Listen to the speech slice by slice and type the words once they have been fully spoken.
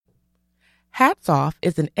Hats Off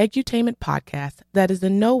is an edutainment podcast that is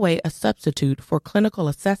in no way a substitute for clinical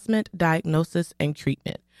assessment, diagnosis, and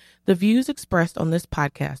treatment. The views expressed on this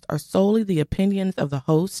podcast are solely the opinions of the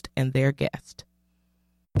host and their guest.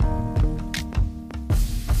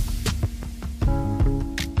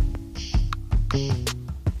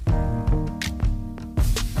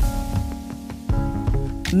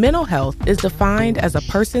 Mental health is defined as a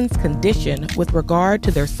person's condition with regard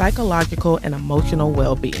to their psychological and emotional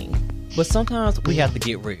well-being. But sometimes we have to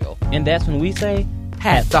get real, and that's when we say,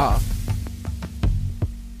 hats off.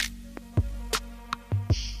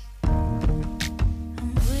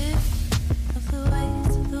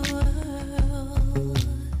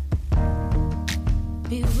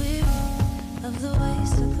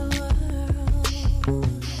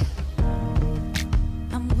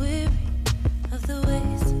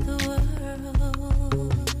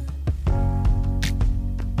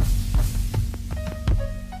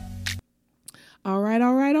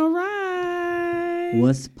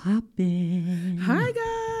 What's poppin'? Hi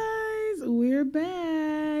guys, we're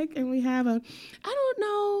back, and we have I don't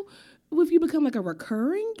know if you become like a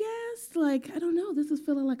recurring guest. Like, I don't know, this is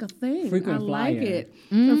feeling like a thing. Frequent flyer. Like it.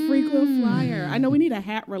 A frequent flyer. I know we need a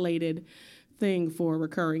hat related thing for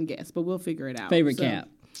recurring guests, but we'll figure it out. Favorite cap.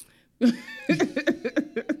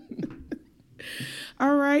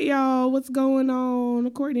 All right, y'all, what's going on?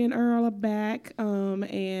 Courtney and Earl are back,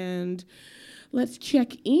 and let's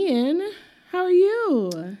check in. How are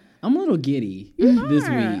you? I'm a little giddy this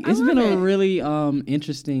week. It's been a really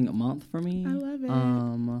interesting month for me. I love it.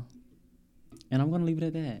 And I'm going to leave it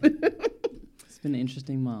at that. It's been an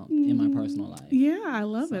interesting month in my personal life. Yeah, I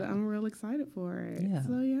love it. I'm real excited for it. Yeah.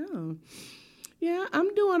 So, yeah,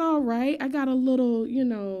 I'm doing all right. I got a little,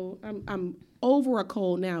 I'm over a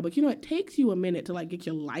cold now, but it takes you a minute to like get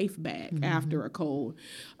your life back after a cold.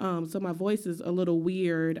 So my voice is a little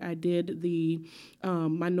weird. I did the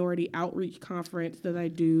minority outreach conference that I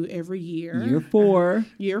do every year. Year 4.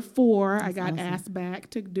 That's I got asked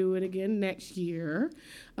back to do it again next year.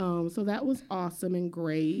 So that was awesome and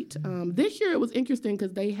great. This year it was interesting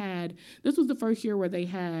because this was the first year where they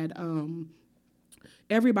had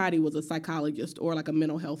everybody was a psychologist or like a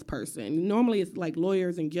mental health person. Normally it's like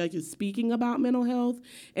lawyers and judges speaking about mental health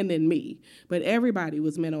and then me. But everybody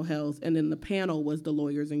was mental health, and then the panel was the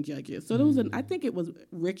lawyers and judges. So there was I think it was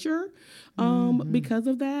richer because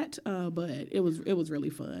of that, but it was really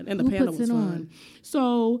fun. And the panel was fun.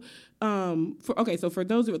 So for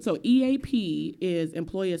those of it, so EAP is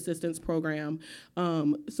Employee Assistance Program.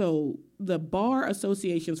 So the bar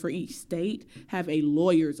associations for each state have a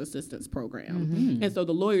lawyer's assistance program. And so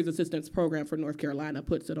the lawyer's assistance program for North Carolina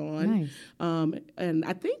puts it on. Nice. And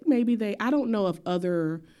I think maybe I don't know if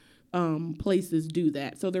other places do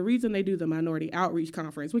that. So the reason they do the Minority Outreach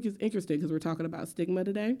Conference, which is interesting because we're talking about stigma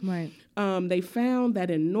today. Right. They found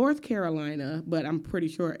that in North Carolina, but I'm pretty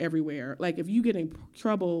sure everywhere, like if you get in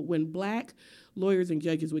trouble, when Black lawyers and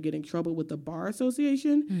judges would get in trouble with the Bar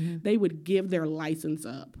Association, they would give their license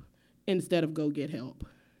up instead of go get help.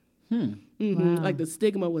 Wow. Like the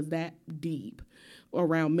stigma was that deep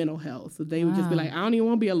around mental health. So they would just be like, I don't even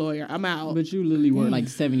want to be a lawyer. I'm out. But you literally worked like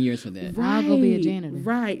 7 years for that. I'll go be a janitor.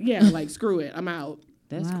 Right. Yeah. Like, screw it. I'm out.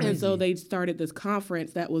 That's crazy. And so they started this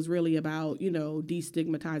conference that was really about,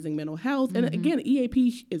 destigmatizing mental health. And again,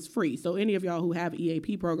 EAP is free. So any of y'all who have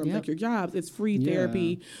EAP programs at your jobs, it's free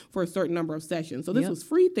therapy for a certain number of sessions. So this was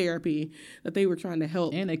free therapy that they were trying to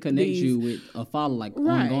help. And they connect you with a follow, like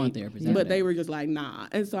ongoing therapist. But they were just like, nah.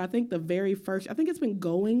 And so I think I think it's been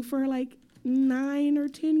going for like 9 or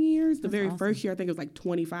 10 years. The very first year, I think it was like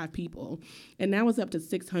 25 people. And now it's up to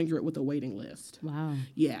 600 with a waiting list. Wow.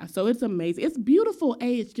 Yeah, so it's amazing. It's beautiful.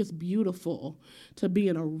 It's just beautiful to be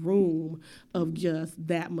in a room of just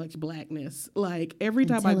that much Blackness. Like, every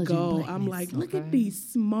time I go, Blackness. I'm like, look at these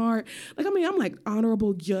smart, I'm like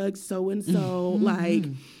honorable judge so-and-so, like,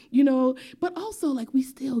 but also, like, we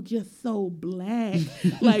still just so Black.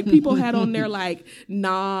 Like, people had on their, like,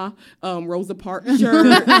 Rosa Parks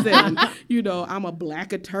shirts, and, I'm a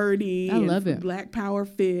Black attorney. I love it. Black Power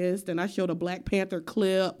Fist, and I showed a Black Panther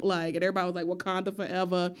clip, like, and everybody was like, Wakanda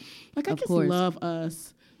forever. Like, I just love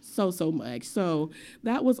us so much. So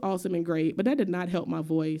that was awesome and great, but that did not help my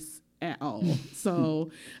voice at all.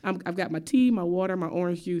 So I've got my tea, my water, my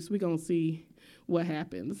orange juice. We're going to see what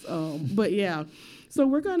happens. But yeah, so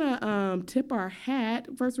we're gonna tip our hat.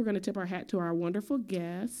 First, we're gonna tip our hat to our wonderful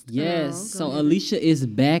guest. Yes. So Alicia is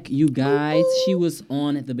back, you guys. Ooh. She was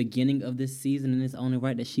on at the beginning of this season, and it's only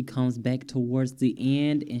right that she comes back towards the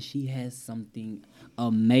end, and she has something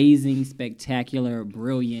amazing, spectacular,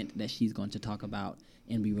 brilliant that she's going to talk about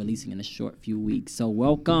and be releasing in a short few weeks. So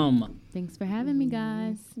welcome. Thanks for having me,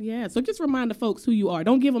 guys. Yeah, so just remind the folks who you are.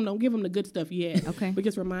 Don't give them the good stuff yet. Okay. But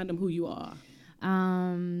just remind them who you are.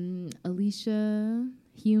 Alicia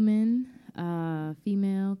Human,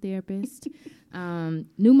 female therapist,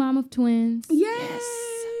 new mom of twins. Yes.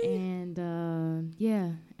 And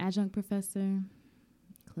adjunct professor,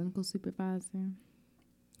 clinical supervisor.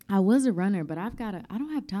 I was a runner, but I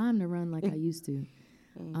don't have time to run like I used to.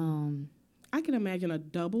 I can imagine a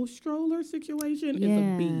double stroller situation is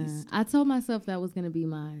a beast. I told myself that was going to be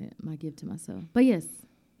my gift to myself. But yes,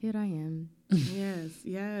 here I am.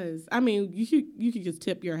 Yes. I mean, you could just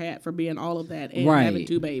tip your hat for being all of that and Right. having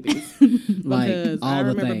 2 babies. Like, Because all I the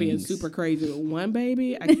remember being things. super crazy with 1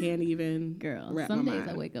 baby. I can't even Girl, wrap some my days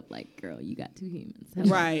mind. I wake up like, girl, you got 2 humans.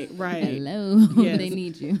 Right. Hello. Yes. They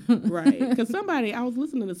need you. Right. Because I was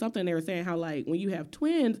listening to something, they were saying how, like, when you have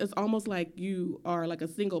twins, it's almost like you are like a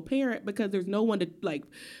single parent because there's no one to like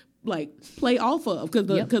play off of because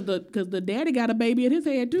the daddy got a baby in his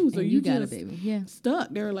head too. So And you got just a baby. Yeah. stuck.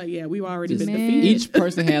 They were like, yeah, we've already Just been Man. defeated. Each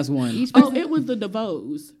person has one. It was the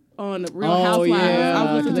DeVoes on Real Housewives. I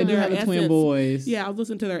was listening they to do their have the twin Essence. boys. Yeah, I was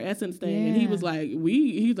listening to their Essence thing, and he was like,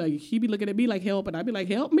 he's like, she be looking at me like help, and I'd be like,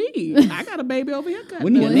 help me, I got a baby over here.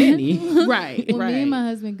 We need a nanny. Right, When right. me and my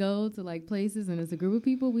husband go to like places and it's a group of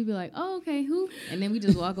people, we be like, oh, okay, who? And then we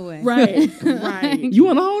just walk away. Right. You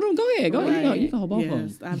want to hold them? Go ahead. Go Right. ahead. You can hold both of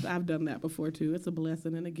them. Yes, I've done that before too. It's a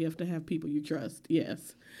blessing and a gift to have people you trust.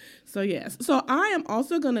 Yes. So I am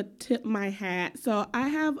also gonna tip my hat. So I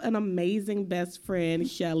have an amazing best friend,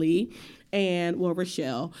 Shelly,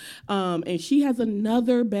 Rochelle, and she has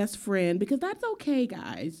another best friend because that's okay,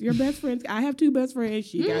 guys. Your best friends. I have 2 best friends.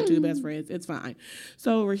 She got 2 best friends. It's fine.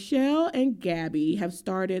 So Rochelle and Gabby have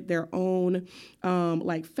started their own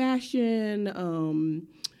like fashion.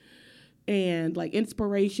 And like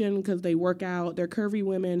inspiration because they work out. They're curvy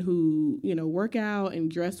women who, work out and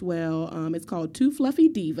dress well. It's called Two Fluffy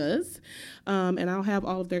Divas. And I'll have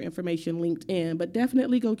all of their information linked in, but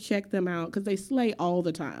definitely go check them out because they slay all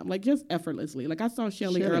the time, like just effortlessly. Like I saw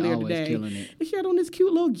Shelly earlier always today. killing it. And she had on this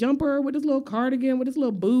cute little jumper with this little cardigan with this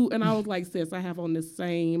little boot. And I was like, sis, I have on this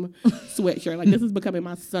same sweatshirt. Like this is becoming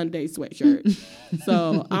my Sunday sweatshirt.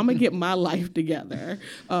 So I'm going to get my life together.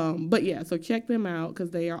 But yeah, so check them out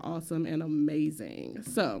because they are awesome and amazing.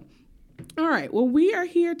 So, all right. Well, we are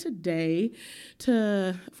here today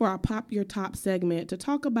for our Pop Your Top segment to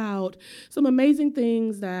talk about some amazing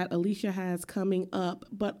things that Alicia has coming up,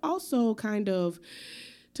 but also to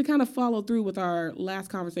follow through with our last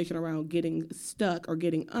conversation around getting stuck or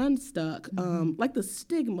getting unstuck, like the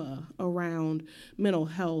stigma around mental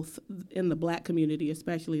health in the Black community,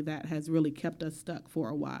 especially, that has really kept us stuck for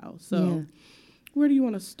a while. So where do you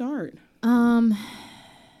want to start?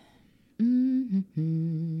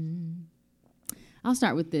 I'll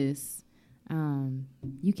start with this.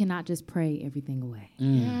 You cannot just pray everything away.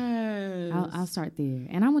 Yes. I'll start there.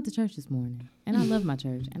 And I went to church this morning, and I love my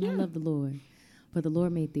church, and I love the Lord. But the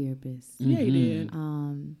Lord made therapists. Yeah, he did.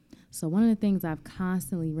 So one of the things I've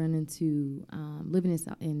constantly run into living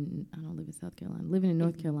in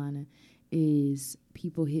North Carolina is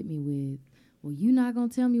people hit me with, well, you're not going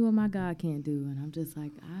to tell me what my God can't do. And I'm just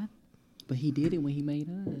like, But he did it when he made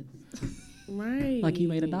us. Right. Like he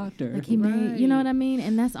made a doctor. like he made, you know what I mean?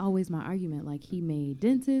 And that's always my argument. Like he made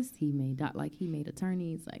dentists, he made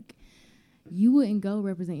attorneys. Like you wouldn't go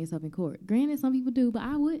represent yourself in court. Granted, some people do, but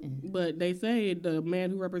I wouldn't. But they say the man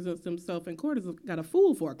who represents himself in court has got a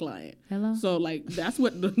fool for a client. Hello? So, like, that's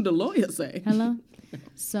what the lawyers say. Hello?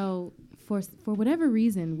 So for whatever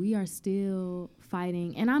reason, we are still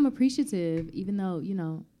fighting. And I'm appreciative, even though,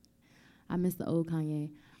 I miss the old Kanye.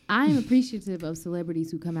 I am appreciative of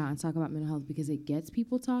celebrities who come out and talk about mental health because it gets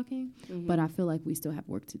people talking, but I feel like we still have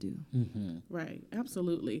work to do. Mm-hmm. Right,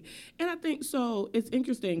 absolutely. And I think so it's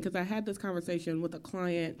interesting because I had this conversation with a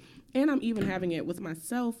client, and I'm even having it with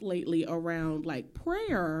myself lately around like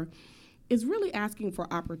prayer is really asking for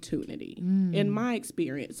opportunity in my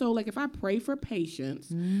experience. So like if I pray for patience,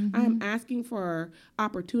 I am asking for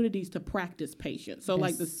opportunities to practice patience. So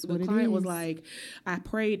like the client was like, I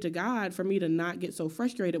prayed to God for me to not get so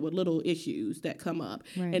frustrated with little issues that come up.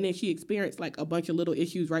 Right. And then she experienced like a bunch of little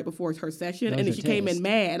issues right before her session. That And was then she her came test. in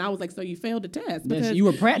mad. And I was like, so you failed the test. Yes, Because you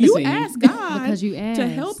were practicing. You asked God Because you to asked.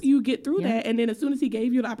 help you get through Yep. that. And then as soon as he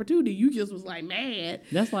gave you the opportunity, you just was like mad.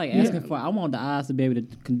 That's like asking for, I want the eyes to be able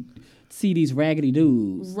see these raggedy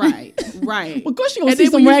dudes. Right. Of course you're gonna And see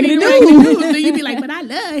then some when you raggedy see dudes. then you be like, but I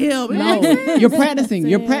love him. No, you're practicing.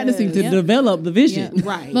 You're practicing to Yep. develop the vision. Yep.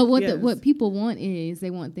 Right. But what yes. what people want is they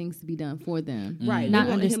want things to be done for them. Right. Not they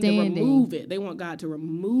want understanding. him to remove it. They want God to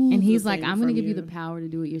remove And he's the like, thing I'm going to from give you the power to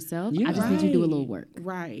do it yourself. Yeah. I just need you to do a little Right. work.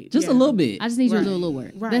 Right. Just a yeah. little bit. I just need you to do a Right. little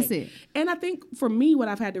work. Right. That's it. And I think for me, what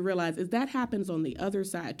I've had to realize is that happens on the other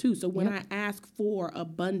side too. So when Yep. I ask for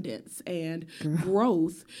abundance and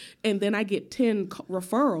growth, and then I get 10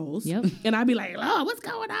 referrals, Yep. and I be like, oh, what's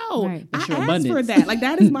going on? Right. I That's your asked for abundance. that. Like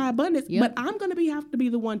that is my abundance. Yep. But I'm gonna have to be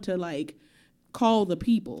the one to like call the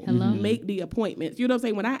people, Hello? make the appointments. You know what I'm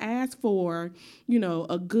saying? When I ask for,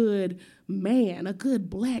 a good man, a good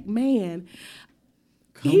black man,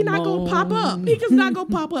 he not gonna pop up. He just not gonna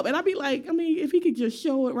pop up. And I'd be like, if he could just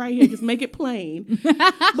show it right here, just make it plain.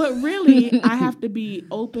 But really, I have to be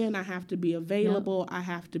open. I have to be available. I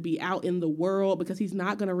have to be out in the world because he's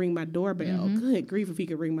not gonna ring my doorbell. Good grief, if he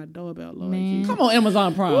could ring my doorbell, Lord Man. Jesus. Come on,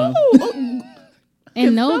 Amazon Prime. Ooh,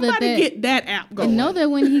 And know somebody that, get that app going. and know that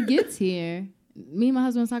when he gets here, me and my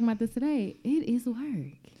husband was talking about this today, it is work.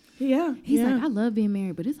 Yeah. He's yeah. like, I love being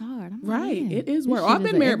married, but it's hard. I'm like, Right, "Man, it is this work. shit I've is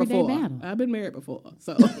been a married everyday before. battle." I've been married before,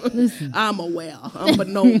 so Listen. I'm aware,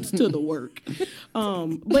 unbeknownst to the work.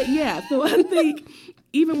 But yeah, so I think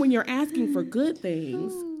even when you're asking for good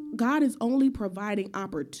things, God is only providing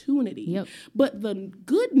opportunity. Yep. But the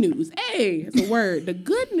good news, it's a word. The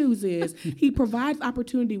good news is He provides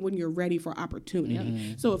opportunity when you're ready for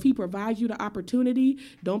opportunity. So if He provides you the opportunity,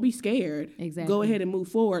 don't be scared. Exactly. Go ahead and move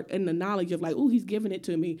forward in the knowledge of like, oh, He's giving it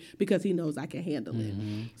to me because He knows I can handle it.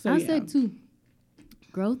 So I yeah. said too,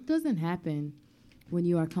 growth doesn't happen when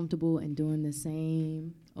you are comfortable and doing the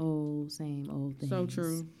same old things. So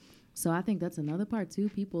true. So I think that's another part too.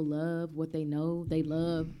 People love what they know. They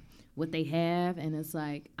love what they have, and it's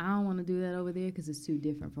like I don't want to do that over there because it's too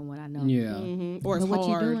different from what I know. Yeah. Mm-hmm. Or it's But what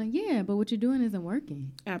hard. you're doing, but what you're doing isn't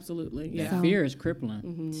working. Absolutely. Yeah. So- Fear is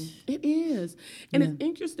crippling. It is. And Yeah. it's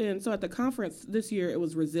interesting. So at the conference this year, it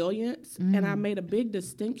was resilience. And I made a big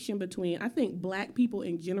distinction between, I think Black people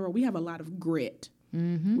in general, we have a lot of grit.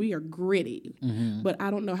 We are gritty, but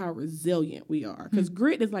I don't know how resilient we are. Because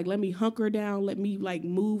grit is like, let me hunker down, let me like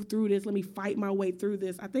move through this, let me fight my way through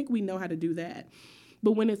this. I think we know how to do that.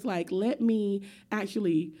 But when it's like, let me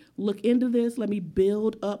actually look into this, let me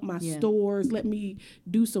build up my stores, let me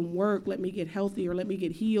do some work, let me get healthy or let me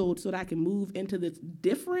get healed so that I can move into this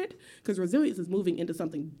different, because resilience is moving into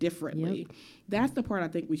something differently. That's the part I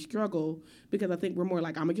think we struggle because I think we're more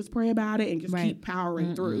like, I'm going to just pray about it and just Right. keep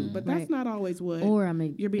powering through. But that's Right. not always what Or I'm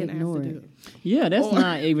gonna you're being ignore asked to it. do. Yeah, that's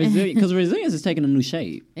not a resilience because resilience is taking a new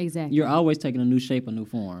shape. Exactly. You're always taking a new shape, a new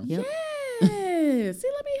form. Yep. Yes. See,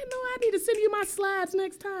 let me know. I need to send you my slides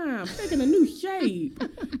next time. Taking a new shape.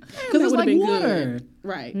 Because it's like water.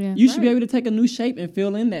 Right. Yeah. You should be able to take a new shape and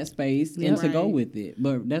fill in that space and to go Right. with it.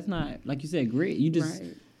 But that's not, like you said, grit. You just,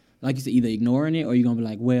 Right. like you said, either ignoring it or you're going to be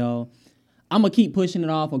like, well, I'm going to keep pushing it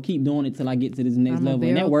off or keep doing it till I get to this next I'ma level.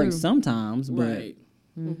 And that barrel works through. sometimes, but Right.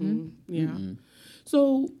 Mm-hmm. Yeah.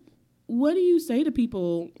 So, what do you say to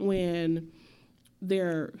people when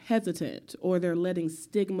they're hesitant or they're letting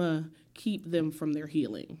stigma keep them from their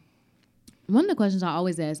healing? One of the questions I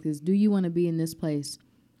always ask is, do you want to be in this place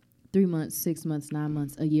 3 months, 6 months, 9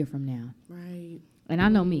 months, a year from now? Right. And I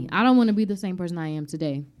know me. I don't want to be the same person I am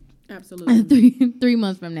today. Absolutely. 3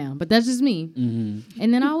 months from now. But that's just me. mm-hmm.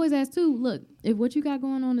 And then I always ask too, look, if what you got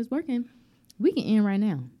going on is working, we can end right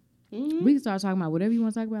now. Mhm. We can start talking about whatever you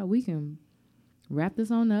want to talk about. We can wrap this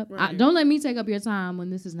on up. Right. Don't let me take up your time when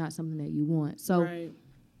this is not something that you want. So Right.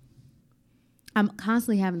 I'm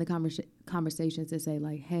constantly having the conversations to say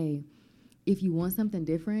like, hey, if you want something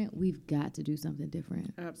different, we've got to do something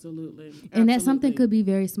different. Absolutely. And that something Absolutely. could be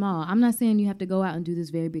very small. I'm not saying you have to go out and do this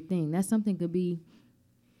very big thing. That something could be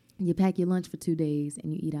you pack your lunch for 2 days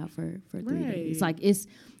and you eat out for 3 days. Right. Like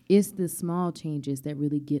it's the small changes that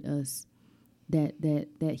really get us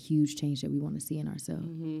that huge change that we want to see in ourselves.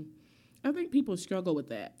 I think people struggle with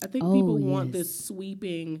that. I think Oh, people want yes. this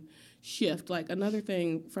sweeping shift. Like another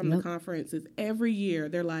thing from the Yep. conference is every year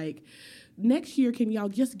they're like, next year, can y'all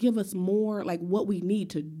just give us more like what we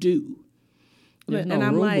need to do? There's no and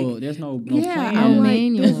I'm rule like, book. There's no yeah, plan. I'm like,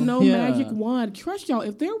 manual. there's no Yeah. magic wand. Trust y'all,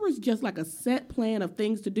 if there was just like a set plan of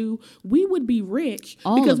things to do, we would be rich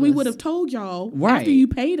All because of we us. would have told y'all Right. after you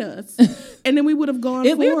paid us and then we would have gone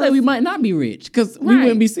If we forth. we might not be rich because we Right.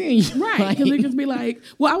 wouldn't be seeing you. Right, because we'd just be like,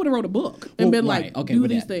 well, I would have wrote a book and been right, like, okay, do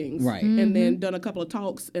with these that. things. Right. And then done a couple of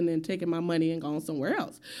talks and then taken my money and gone somewhere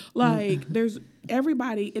else. Like, there's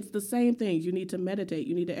everybody, it's the same things. You need to meditate,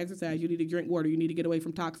 you need to exercise, you need to drink water, you need to get away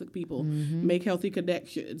from toxic people, make healthy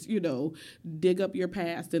connections, dig up your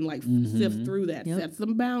past and like sift through that, set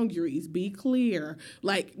some boundaries, be clear,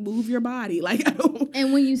 like move your body. Like, I don't.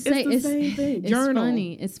 And when you say the same thing. Journal.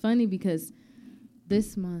 It's funny because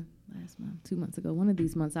last month, 2 months ago, one of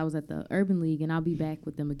these months, I was at the Urban League, and I'll be back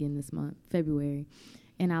with them again this month, February,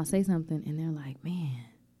 and I'll say something, and they're like, man,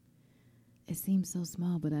 it seems so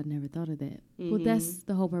small, but I'd never thought of that. Well, that's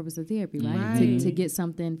the whole purpose of therapy, right? To get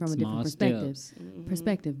something from a different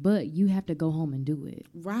perspective. But you have to go home and do it.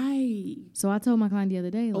 Right. So I told my client the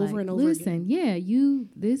other day, Over like, and over listen,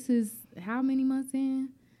 this is how many months in?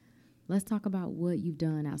 Let's talk about what you've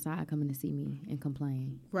done outside coming to see me and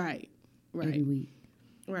complain. Right. Every week.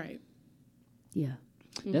 Right. Yeah.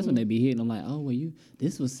 That's when they be hitting. I'm like, oh, well,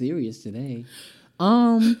 this was serious today.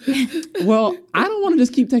 Well, I don't want to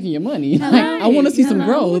just keep taking your money. Like, I want to see some I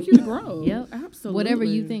growth. want you to grow. Yep. Absolutely. Whatever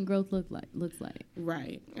you think growth looks like.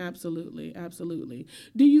 Right. Absolutely. Absolutely.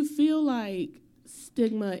 Do you feel like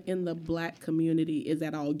stigma in the Black community is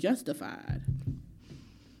at all justified?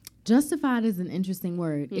 Justified is an interesting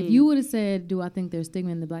word. If you would have said, do I think there's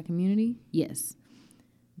stigma in the Black community? Yes.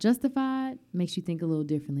 Justified makes you think a little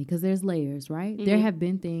differently because there's layers, right? There have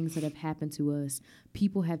been things that have happened to us.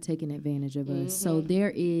 People have taken advantage of us. So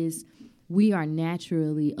we are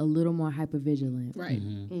naturally a little more hypervigilant. Right.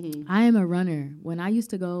 I am a runner. When I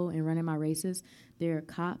used to go and run in my races, there are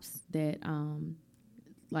cops that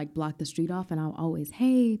like block the street off, and I'll always,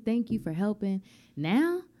 hey, thank you for helping.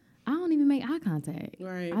 Now, I don't even make eye contact.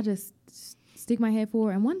 Right. I just stick my head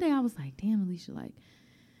forward. And one day I was like, damn, Alicia, like,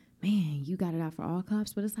 man, you got it out for all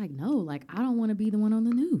cops, but it's like, no, like, I don't want to be the one on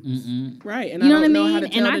the news. Right. And You know I what I don't know mean? how to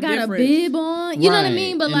tell And I the got difference. a bib on. You know what I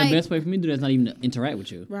mean? But and like, the best way for me to do that is not even to interact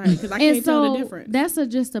with you. Right. Because I and can't tell so the difference. that's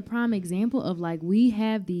just a prime example of like we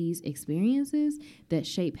have these experiences that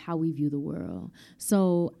shape how we view the world.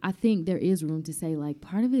 So I think there is room to say like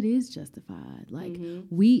part of it is justified. Like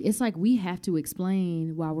it's like we have to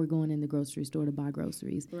explain why we're going in the grocery store to buy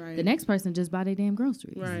groceries. Right. The next person just buy their damn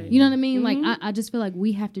groceries. Right. You know what I mean? Like I just feel like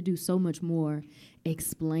we have to do so much more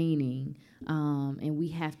explaining, and we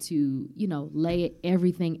have to lay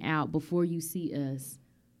everything out before you see us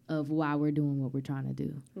of why we're doing what we're trying to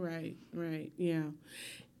do. Right. Yeah.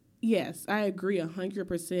 Yes, I agree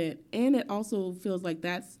 100%. And it also feels like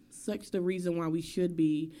that's such the reason why we should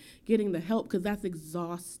be getting the help, because that's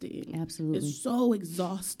exhausting. Absolutely. It's so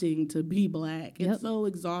exhausting to be Black. Yep. It's so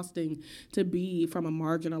exhausting to be from a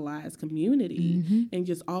marginalized community and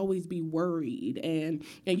just always be worried. And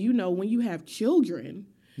when you have children,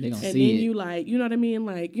 They gonna and see then it. you like, you know what I mean?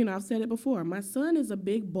 Like, I've said it before. My son is a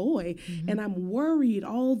big boy, and I'm worried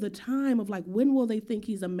all the time of like, when will they think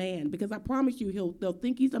he's a man? Because I promise you, they'll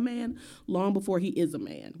think he's a man long before he is a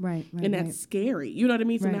man. Right. And that's scary. You know what I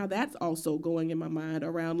mean? So Right. now that's also going in my mind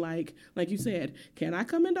around like you said, can I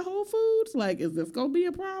come into Whole Foods? Like, is this gonna be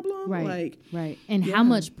a problem? Right. Like, Right. And how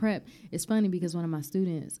much prep? It's funny because one of my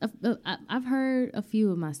students, I've heard a few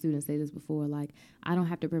of my students say this before, like, I don't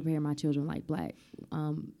have to prepare my children like Black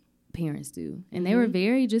parents do. And they were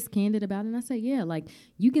very just candid about it. And I said, yeah, like,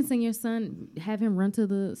 you can send your son, have him run to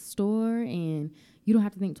the store, and you don't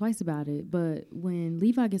have to think twice about it. But when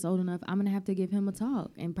Levi gets old enough, I'm going to have to give him a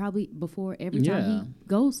talk, and probably before every time he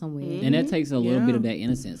goes somewhere. And that takes a little Yeah. bit of that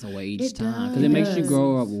innocence away each It time, because does. it makes you It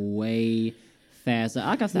grow up way faster.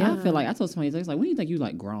 Like I said, I Yeah. feel like I told somebody, it's like, when do you think you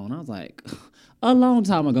like grown? I was like, a long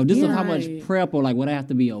time ago. This is how much Right. prep or like what I have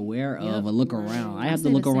to be aware of or look around. I have to say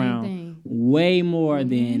look the same around thing. way more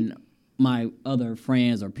than my other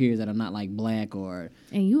friends or peers that are not like Black or.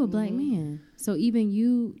 And you a Black man. So even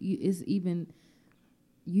you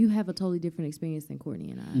have a totally different experience than Courtney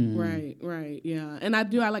and I. Right, yeah. And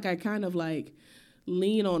I kind of like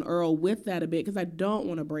lean on Earl with that a bit, because I don't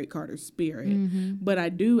want to break Carter's spirit. But I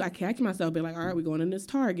catch myself being like, all right, we're going in this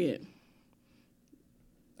Target.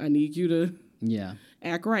 I need you to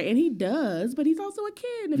act right. And he does, but he's also a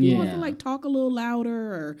kid. And if he wants to like talk a little louder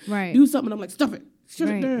or do something, I'm like, stop it. Shut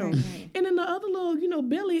it down. Right. And then the other little,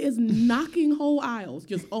 Billy is knocking whole aisles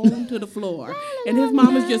just onto the floor. And his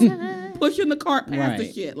mom is just pushing the cart past the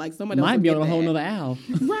shit. Like somebody else might be will on a get whole that. nother aisle.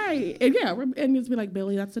 Right. And and just be like,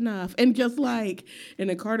 Billy, that's enough. And just like, and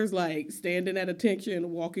then Carter's like standing at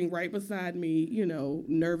attention, walking right beside me,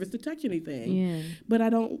 nervous to touch anything. Yeah. But I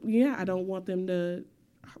don't want them to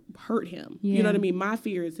hurt him. Yeah. You know what I mean? My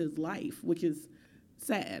fear is his life, which is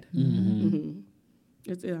sad.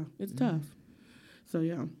 It's tough. So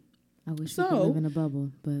yeah. I wish we could live in a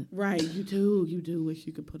bubble, but right, you do wish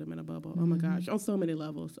you could put him in a bubble. Oh my gosh, on so many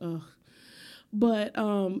levels. Ugh. But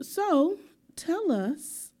so tell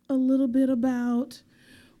us a little bit about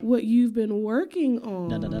what you've been working on.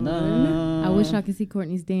 Da, da, da, da. I wish I could see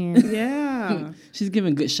Courtney's dance. Yeah. She's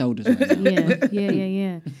giving good shoulders right now.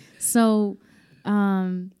 Yeah. So,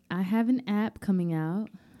 I have an app coming out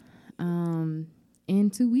in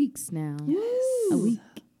 2 weeks now. Yes. A week,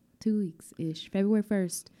 2 weeks ish. February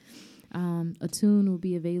 1st. Attune will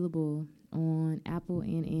be available on Apple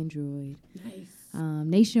and Android. Nice.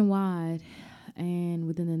 Nationwide. And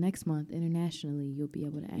within the next month, internationally, you'll be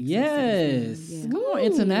able to access it. Yes. Yeah. Come on,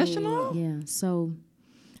 international. Yeah, so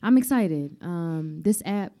I'm excited. This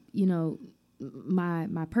app,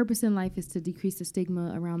 my purpose in life is to decrease the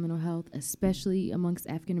stigma around mental health, especially amongst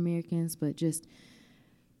African Americans, but just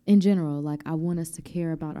in general. Like, I want us to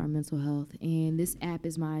care about our mental health, and this app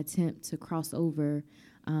is my attempt to cross over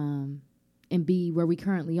and be where we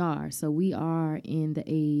currently are. So we are in the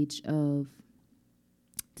age of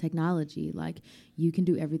technology. Like, you can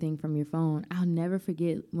do everything from your phone. I'll never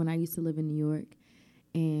forget when I used to live in New York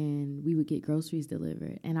and we would get groceries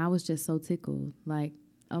delivered, and I was just so tickled. Like,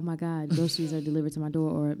 oh my God, groceries are delivered to my door,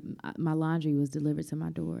 or my laundry was delivered to my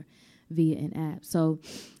door via an app. So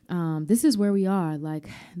this is where we are. Like,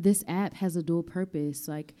 this app has a dual purpose.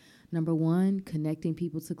 Like, number one, connecting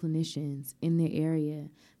people to clinicians in their area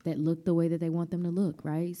that look the way that they want them to look,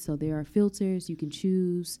 right? So there are filters. You can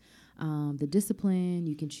choose the discipline.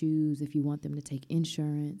 You can choose if you want them to take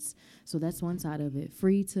insurance. So that's one side of it.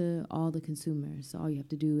 Free to all the consumers. So all you have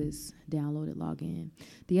to do is download it, log in.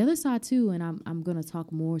 The other side too, and I'm going to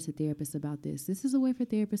talk more to therapists about this. This is a way for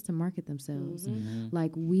therapists to market themselves. Mm-hmm.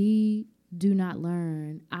 Like, we do not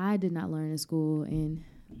learn. I did not learn in school, and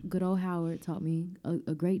good old Howard taught me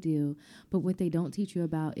a great deal. But what they don't teach you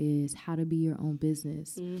about is how to be your own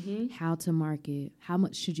business, how to market, how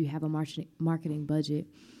much should you have a marketing budget.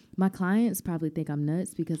 My clients probably think I'm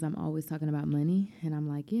nuts because I'm always talking about money. And I'm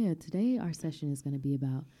like, yeah, today our session is going to be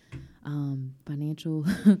about financial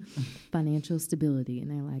stability.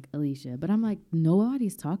 And they're like, Alicia. But I'm like,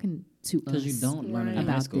 nobody's talking to us. Because you don't learn it in high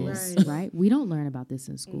about school. this, right? We don't learn about this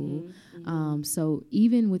in school. So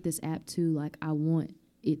even with this app too, like, I want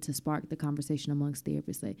it to spark the conversation amongst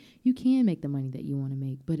therapists. Like, you can make the money that you want to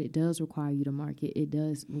make, but it does require you to market. It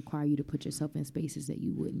does require you to put yourself in spaces that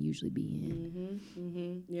you wouldn't usually be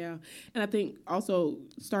in. Yeah. And I think also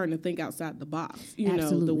starting to think outside the box, you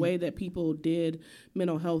Absolutely. know, the way that people did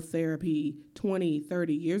mental health therapy 20,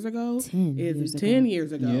 30 years ago 10 is years 10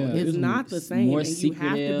 years ago. Yeah. It's not the same. More And you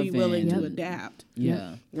have to be secretive willing to and- adapt.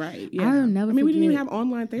 Yeah. Right. Yeah. I'll never I mean, we didn't even forget- have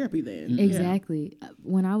online therapy then. Exactly.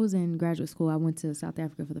 When I was in graduate school, I went to South Africa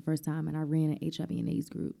for the first time, and I ran an HIV and AIDS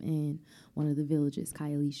group in one of the villages,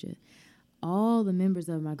 Khayelitsha. All the members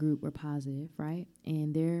of my group were positive, right?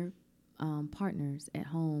 And their partners at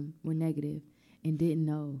home were negative and didn't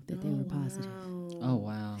know that they were positive. Oh,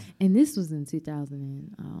 wow. And this was in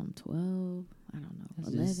 2012, I don't know, That's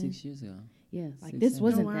 11. just 6 years ago. Yeah, like 6, this 7.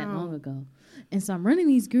 wasn't Oh, that wow. long ago. And so I'm running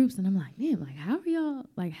these groups, and I'm like, man, like, how are y'all,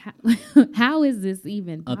 like, how is this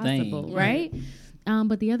even A thing. possible, right?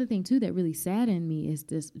 But the other thing, too, that really saddened me is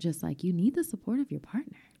this, just like, you need the support of your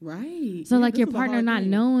partner. Right. So, Yeah, like, this your is a partner hard not thing.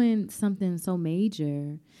 knowing something so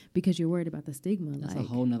major because you're worried about the stigma. That's like, a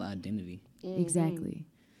whole nother identity. Exactly.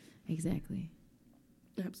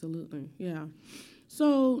 Absolutely. Yeah.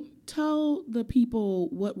 So tell the people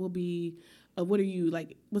what will be, what are you,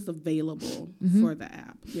 like, what's available for the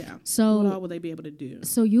app? Yeah. So- what all will they be able to do?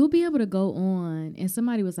 So you'll be able to go on, and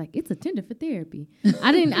somebody was like, "It's a Tinder for therapy."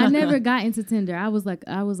 I never got into Tinder. I was an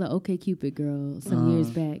OkCupid girl some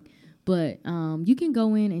years back. But you can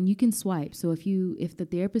go in and you can swipe. So if the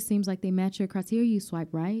therapist seems like they match your criteria, you swipe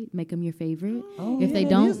right, make them your favorite. If they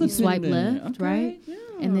don't, you swipe left, right? Yeah.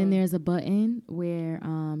 And then there's a button where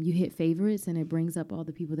you hit favorites, and it brings up all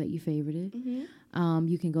the people that you favorited.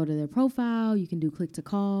 You can go to their profile. You can do click to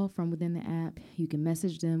call from within the app. You can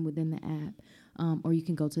message them within the app. Or you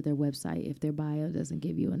can go to their website if their bio doesn't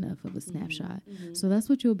give you enough of a snapshot. So that's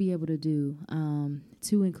what you'll be able to do,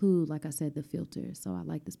 to include, like I said, the filters. So I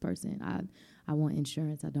like this person. I want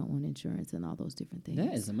insurance. I don't want insurance, and all those different things.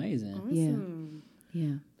 That is amazing. Awesome.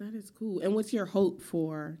 Yeah. That is cool. And what's your hope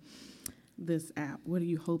for this app? What are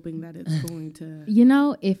you hoping that it's going to? You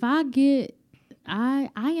know, if I get, I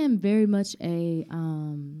am very much a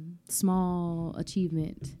small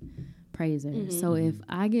achievement praiser. So if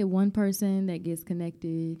I get one person that gets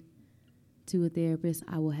connected to a therapist,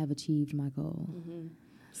 I will have achieved my goal.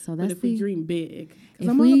 So But that's if we dream big, because if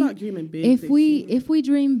I'm we- all about dreaming big. if this we year. if we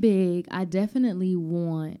dream big, I definitely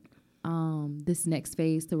want this next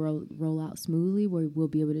phase to roll out smoothly, where we'll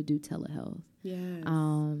be able to do telehealth. Yes.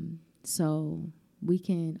 So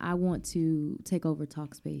I want to take over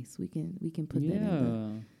Talkspace. We can put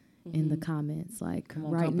that in the comments. Like Come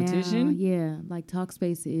on, right competition? now, like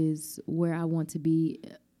Talkspace is where I want to be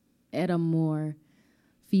at a more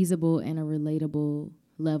feasible and a relatable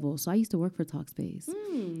level. So I used to work for Talkspace.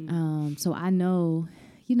 So I know,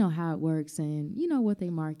 how it works and what they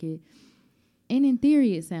market. And in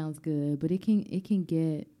theory it sounds good, but it can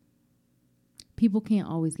get, people can't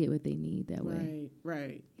always get what they need that way.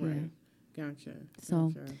 Right. Gotcha.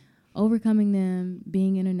 So overcoming them,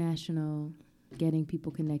 being international, getting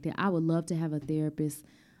people connected. I would love to have a therapist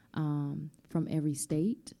from every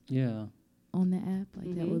state. Yeah. On the app.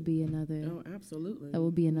 Like that would be another. Oh, absolutely. That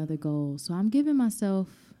would be another goal. So I'm giving myself,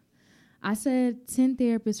 I said 10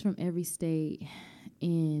 therapists from every state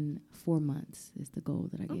in 4 months is the goal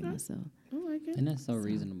that I gave myself. I like it. And that's so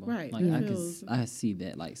reasonable. Right. Like Yeah. I see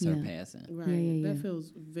that like surpassing. Right. Yeah. That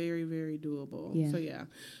feels very, very doable. Yeah. So yeah.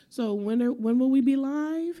 So when will we be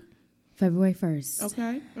live? February 1st.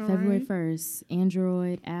 Okay. All February right. 1st.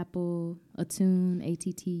 Android, Apple, Attune,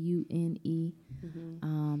 ATTUNE.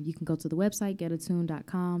 You can go to the website,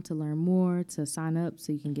 getattune.com, to learn more, to sign up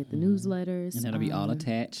so you can get the newsletters. And that'll be all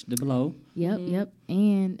attached below. Yep.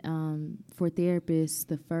 And for therapists,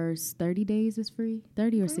 the first 30 days is free,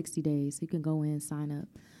 30 or 60 days. You can go in, sign up.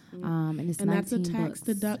 And it's And that's a $19. tax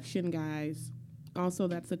deduction, guys. Also,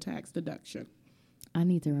 that's a tax deduction. I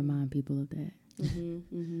need to remind people of that.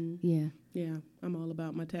 Yeah. Yeah, I'm all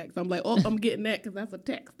about my tax. I'm like, I'm getting that because that's a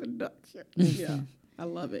tax deduction. Yeah, I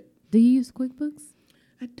love it. Do you use QuickBooks?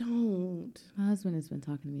 I don't. My husband has been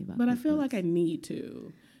talking to me about But QuickBooks. I feel like I need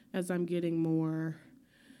to as I'm getting more.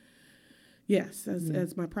 Yes,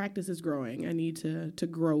 as my practice is growing, I need to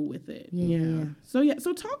grow with it. Yeah.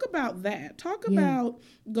 So talk about that. Talk about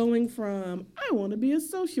going from I want to be a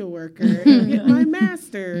social worker and get my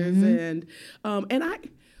master's and I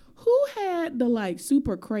who had the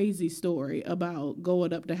super crazy story about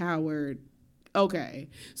going up to Howard. Okay,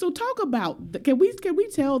 so talk about can we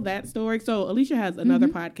tell that story? So Alicia has another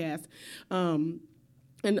podcast,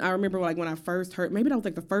 and I remember when I first heard, maybe that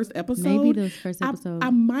was the first episode. Maybe the first episode.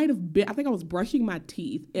 I might have bit. I think I was brushing my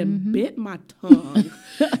teeth and bit my tongue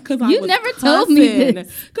because You never told me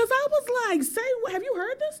this. Because I was like, have you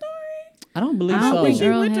heard this story? I don't believe I so. When she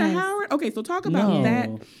Earl went to has. Howard. Okay, so talk about No. that,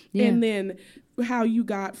 Yeah. and then how you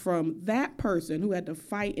got from that person who had to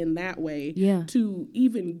fight in that way to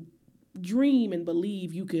even dream and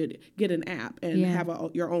believe you could get an app and have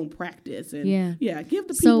your own practice and give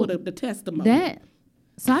the people the testimony.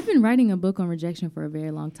 So I've been writing a book on rejection for a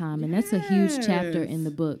very long time, and that's a huge chapter in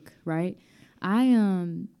the book, right?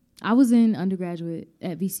 I was in undergraduate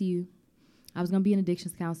at VCU. I was going to be an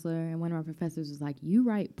addictions counselor, and one of my professors was like, you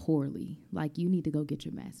write poorly. Like, you need to go get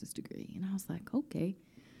your master's degree. And I was like, okay,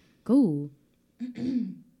 cool.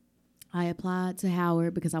 I applied to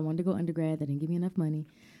Howard because I wanted to go undergrad. They didn't give me enough money.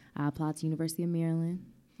 I applied to University of Maryland.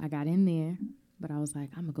 I got in there, but I was like,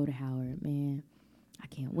 I'm going to go to Howard, man. I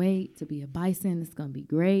can't wait to be a Bison. It's going to be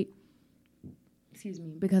great. Excuse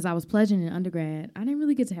me. Because I was pledging in undergrad, I didn't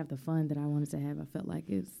really get to have the fun that I wanted to have. I felt like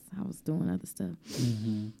I was doing other stuff.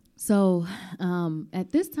 So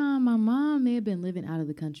at this time, my mom may have been living out of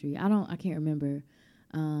the country. I can't remember.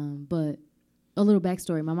 But a little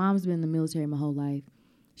backstory. My mom's been in the military my whole life.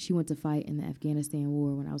 She went to fight in the Afghanistan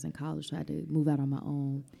war when I was in college, so I had to move out on my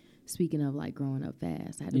own. Speaking of growing up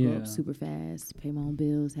fast, I had to grow up super fast, pay my own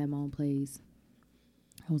bills, have my own place.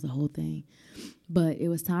 That was the whole thing. But it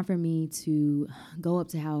was time for me to go up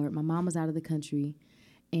to Howard. My mom was out of the country.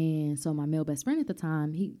 And so my male best friend at the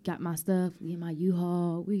time, he got my stuff, we had my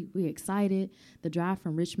U-Haul. We excited. The drive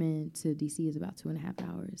from Richmond to D.C. is about 2.5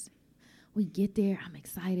 hours. We get there, I'm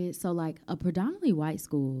excited. So a predominantly white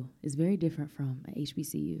school is very different from an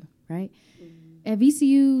HBCU, right? At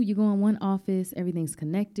VCU, you go in one office, everything's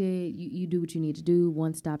connected. You do what you need to do,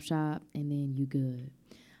 one-stop shop, and then you good.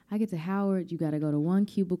 I get to Howard, you got to go to one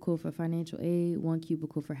cubicle for financial aid, one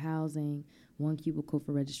cubicle for housing, one cubicle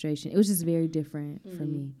for registration. It was just very different for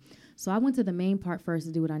me. So I went to the main part first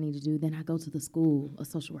to do what I need to do. Then I go to the school of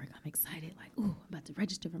social work. I'm excited, ooh, I'm about to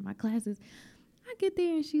register for my classes. I get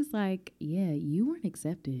there and she's like, yeah, you weren't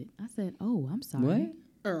accepted. I said, oh, I'm sorry. What?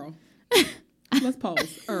 Earl. Let's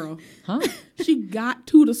pause. Earl. Huh? She got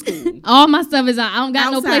to the school. All my stuff is out. I don't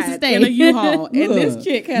got no place to stay. In a U-Haul. And this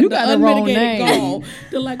chick had You the got the wrong unmitigated name. gall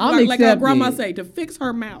to like I'm our grandma accepted. say, to fix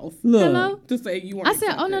her mouth. Look. Hello? To say you weren't I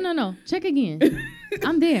said, oh, accepted. no. Check again.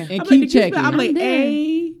 I'm there. And I'm keep like, did you checking. spell- I'm like, I'm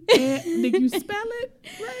there. did you spell it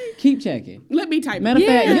right? Keep checking. Let me type Matter of it.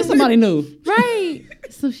 fact, Yeah. you're somebody new. Right.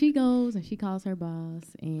 So she goes and she calls her boss,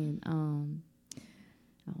 and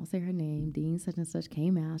I won't say her name. Dean such and such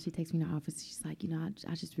came out. She takes me to the office. She's like,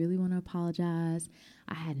 I just really want to apologize.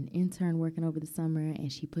 I had an intern working over the summer,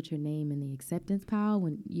 and she put your name in the acceptance pile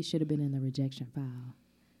when you should have been in the rejection file.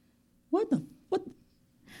 What?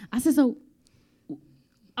 I said, so.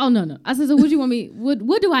 Oh no! I said, so what do you want me?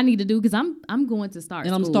 What do I need to do? Because I'm going to start.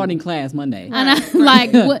 And school. I'm starting class Monday. And I'm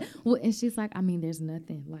like, what? And she's like, I mean, there's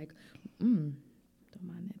nothing. Like, don't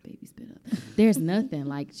mind that baby spit up. There's nothing.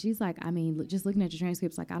 Like, she's like, I mean, just looking at your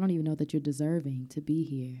transcripts, like, I don't even know that you're deserving to be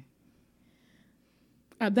here.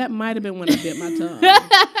 That might have been when I bit my tongue.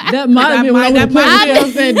 That might have been when I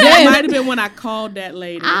might have been when I called that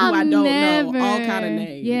lady who I don't know, all kind of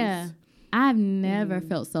names. Yeah. I've never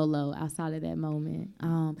felt so low outside of that moment.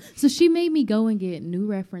 So she made me go and get new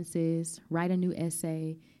references, write a new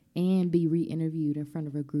essay, and be re-interviewed in front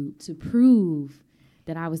of a group to prove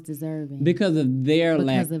that I was deserving. Because of their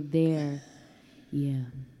lack. Because of their, yeah.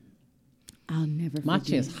 I'll never forget. My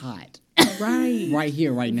chest hot. Right. Right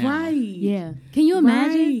here, right now. Right. Yeah. Can you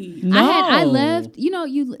imagine? Right. No. I left,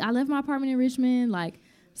 I left my apartment in Richmond, like,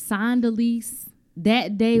 signed a lease.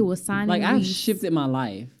 That day was signing Like, a I've lease. shifted my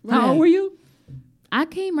life. Right. How old were you? I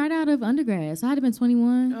came right out of undergrad, so I had to been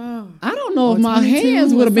 21. Oh. I don't know Or if my 22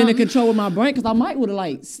 hands or would have been in something. control of my brain because I might would have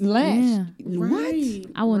like slashed. Yeah. Right.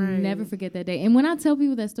 I will right. never forget that day. And when I tell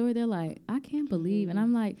people that story, they're like, I can't believe. And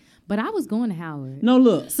I'm like, but I was going to Howard. No,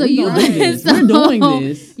 look. So we're you gonna do this. so We're doing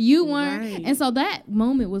this. You weren't. Right. And so that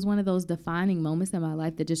moment was one of those defining moments in my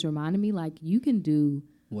life that just reminded me, like, you can do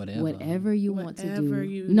whatever you want to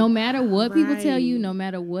do. No matter what people tell you, no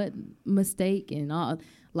matter what mistake and all.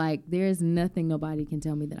 Like, there's nothing nobody can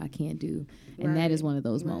tell me that I can't do. And that is one of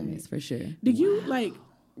those moments for sure. Did you, like,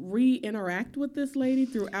 re-interact with this lady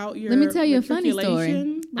throughout your Let me tell you a funny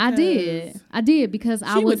story. I did because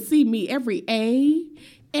she would see me every A.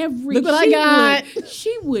 Look what I got.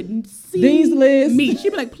 She would see These lists. me.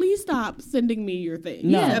 She'd be like, please stop sending me your things.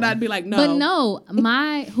 No. And I'd be like, no. But no,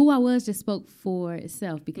 who I was just spoke for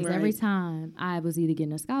itself because every time I was either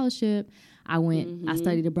getting a scholarship, I went, I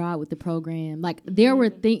studied abroad with the program. Like, there were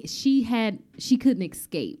things she couldn't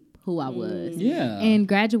escape who I was. Yeah. And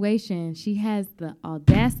graduation, she has the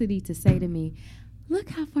audacity to say to me, look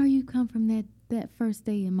how far you come from that first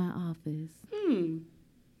day in my office.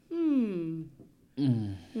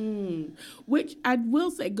 Which I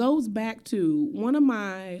will say goes back to one of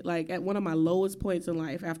my lowest points in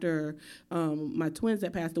life after my twins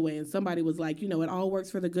had passed away, and somebody was like, it all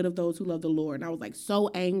works for the good of those who love the Lord. And I was like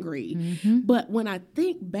so angry. But when I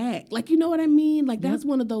think back, like, you know what I mean? Like, that's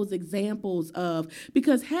one of those examples of,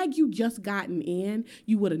 because had you just gotten in,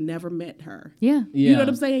 you would have never met her. Yeah. You know what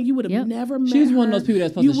I'm saying? You would have never met her. She was one of those people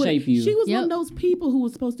that's supposed to shape you. She was one of those people who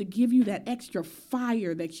was supposed to give you that extra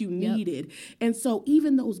fire that you needed. And so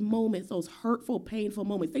even those moments, those hurtful, painful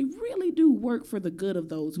moments, they really do work for the good of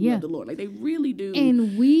those who love the Lord. Like, they really do.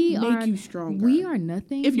 And we make you stronger. We are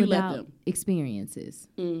nothing if you without let them. Experiences.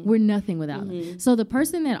 We're nothing without them. So the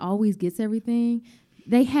person that always gets everything,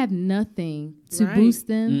 they have nothing to boost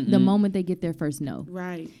them the moment they get their first no.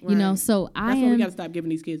 Right. So that's why we got to stop giving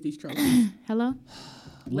these kids these trophies. Hello?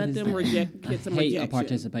 Let them get some hate rejection. a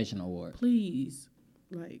participation award. Please.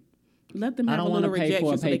 Like, let them have I don't a little want to pay rejection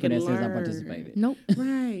for a so they paper can that learn. says I participated. Nope.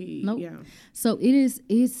 Right. Nope. Yeah. So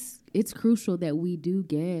it's crucial that we do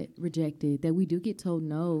get rejected, that we do get told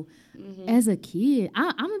no. As a kid,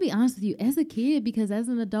 I'm going to be honest with you, as a kid, because as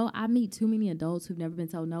an adult, I meet too many adults who've never been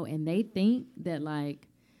told no, and they think that, like,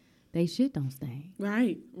 they shit don't stink.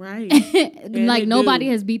 Right. Like, nobody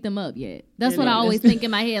has beat them up yet. That's what I always think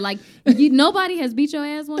in my head. Like, nobody has beat your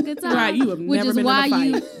ass one good time. Right, you have never been in a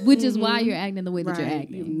fight. Which is why you're acting the way that you're Right,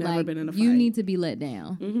 acting. you've never been in a You fight. need to be let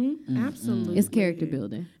down. Absolutely. It's character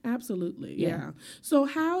building. Absolutely. Yeah. Yeah. So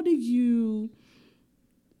how did you,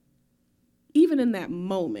 even in that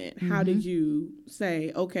moment, how did you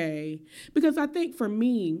say, okay, because I think for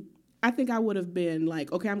me, I think I would have been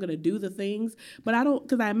like, okay, I'm going to do the things, but I don't,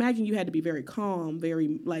 because I imagine you had to be very calm,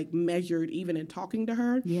 very like measured, even in talking to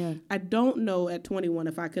her. Yeah. I don't know at 21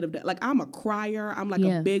 if I could have done, like, I'm a crier. I'm like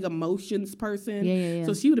a big emotions person. Yeah.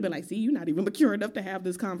 So she would have been like, see, you're not even mature enough to have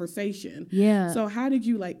this conversation. Yeah. So how did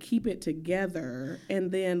you like keep it together and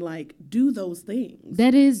then like do those things?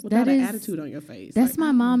 That is without an attitude on your face. That's like,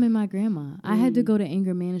 my mom and my grandma. I had to go to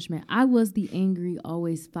anger management. I was the angry,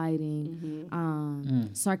 always fighting,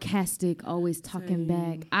 sarcastic, always talking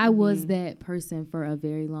back. I was that person for a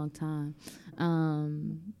very long time.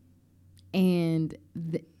 And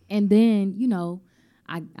then,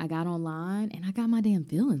 I got online and I got my damn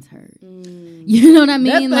feelings hurt. You know what I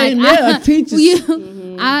mean? That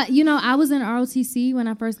thing, I was in ROTC when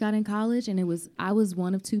I first got in college, and I was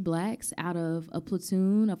one of 2 blacks out of a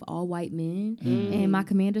platoon of all white men, and my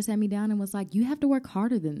commander sat me down and was like, "You have to work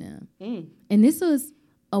harder than them." And this was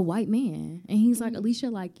a white man, and he's like, "Alicia,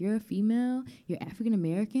 like, you're a female, you're African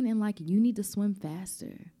American, and like you need to swim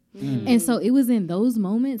faster." And so it was in those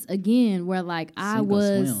moments again where like I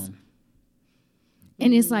was.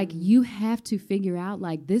 And it's like, you have to figure out,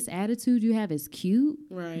 like, this attitude you have is cute,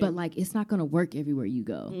 but, like, it's not going to work everywhere you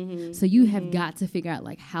go. So you have got to figure out,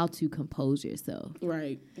 like, how to compose yourself.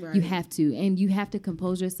 Right. You have to. And you have to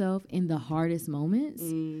compose yourself in the hardest moments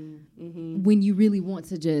when you really want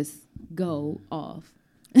to just go off.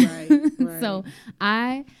 Right. So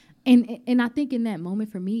I think in that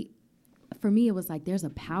moment for me, it was like there's a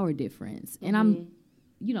power difference. And I'm,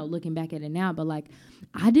 looking back at it now, but like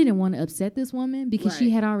I didn't want to upset this woman because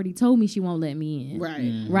she had already told me she won't let me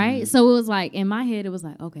in. Right. So it was like, in my head, it was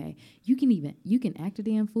like, okay, you can act a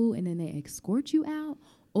damn fool and then they escort you out.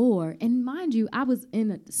 And mind you, I was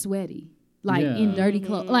in a sweaty, like in dirty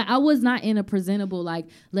clothes. Like I was not in a presentable, like,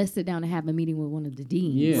 let's sit down and have a meeting with one of the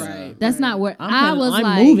deans. Yeah. That's not where I'm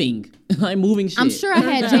like moving. I'm moving shit. I'm sure I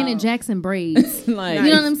had Janet Jackson braids. Like,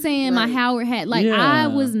 you know what I'm saying? My Howard hat. Like I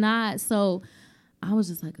was not. So I was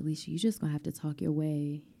just like, Alicia, you just gonna have to talk your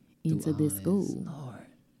way into this school. Lord.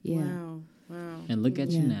 Yeah. Wow. And look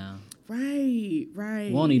at you now. Right.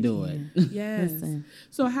 Won't he do it? Yes. Listen.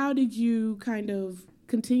 So how did you kind of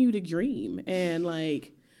continue to dream, and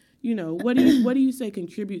like, what do you say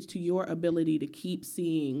contributes to your ability to keep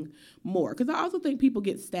seeing more? Because I also think people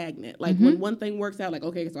get stagnant. Like when one thing works out, like,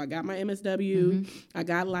 okay, so I got my MSW, I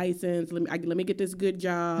got license. Let me get this good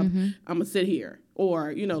job. I'm gonna sit here,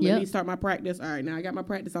 or let me start my practice. All right, now I got my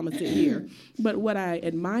practice. I'm gonna sit here. But what I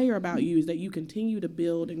admire about you is that you continue to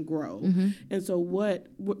build and grow. And so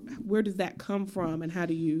where does that come from, and how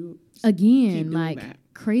do you keep doing that?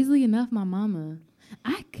 Crazily enough, my mama.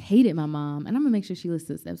 I hated my mom, and I'm gonna make sure she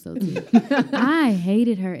listens to this episode too. I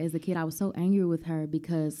hated her as a kid. I was so angry with her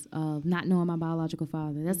because of not knowing my biological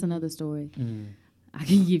father. That's another story I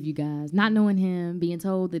can give you guys. Not knowing him, being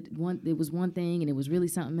told that it was one thing and it was really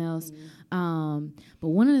something else. But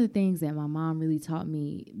one of the things that my mom really taught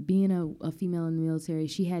me, being a female in the military,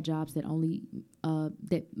 she had jobs that only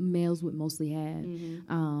that males would mostly have.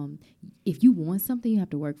 If you want something, you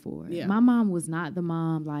have to work for it. My mom was not the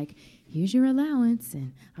mom like, here's your allowance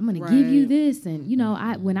and I'm going to give you this. And,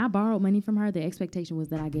 when I borrowed money from her, the expectation was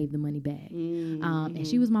that I gave the money back. And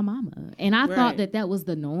she was my mama. And I thought that was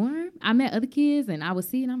the norm. I met other kids and I would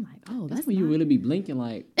see and I'm like, oh, that's when you really be blinking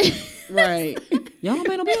like, right. Y'all don't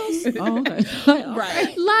pay no bills? Oh, okay.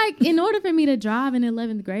 Right. Like, in order for me to drive in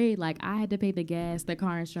 11th grade, like, I had to pay the gas, the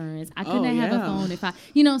car insurance. I couldn't have a phone if I,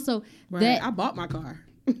 so that. I bought my car.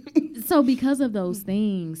 So because of those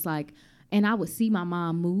things, like, and I would see my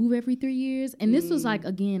mom move every 3 years. And this was like,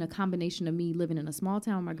 again, a combination of me living in a small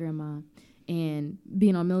town with my grandma and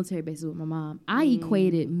being on military bases with my mom. I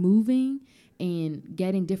equated moving and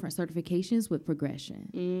getting different certifications with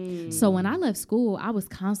progression. So when I left school, I was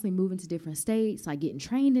constantly moving to different states, like getting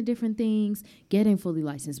trained in different things, getting fully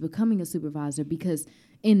licensed, becoming a supervisor, because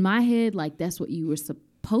in my head, like, that's what you were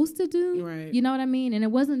supposed to do. Right. You know what I mean? And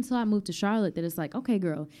it wasn't until I moved to Charlotte that it's like, okay,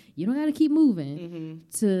 girl, you don't got to keep moving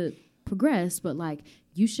to progress, but like,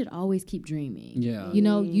 you should always keep dreaming. Yeah.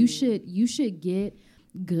 You should get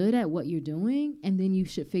good at what you're doing, and then you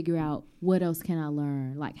should figure out what else can I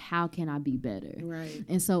learn, like how can I be better. Right.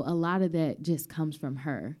 And so a lot of that just comes from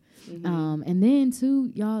her. And then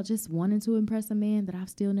too, y'all, just wanting to impress a man that I've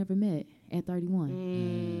still never met at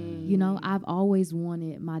 31. I've always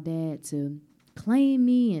wanted my dad to claim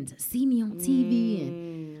me and to see me on TV,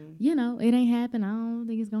 and it ain't happened. I don't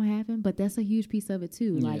think it's gonna happen, but that's a huge piece of it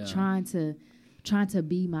too, like trying to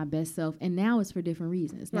be my best self. And now it's for different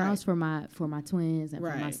reasons. Now it's for my twins and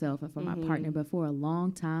for myself and for my partner. But for a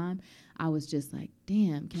long time, I was just like,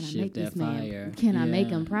 damn, can I make this man? Can I make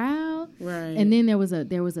him proud? Right. And then there was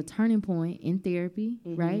a turning point in therapy,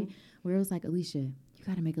 right, where it was like, Alicia, you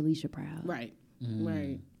got to make Alicia proud. Right.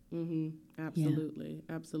 Right. Absolutely.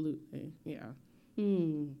 Absolutely. Yeah.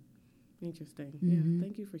 Interesting. Yeah.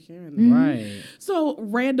 Thank you for sharing that. Right. So,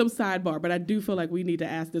 random sidebar, but I do feel like we need to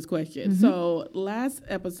ask this question. So, last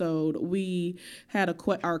episode we had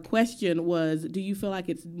our question was, do you feel like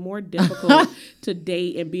it's more difficult to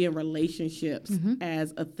date and be in relationships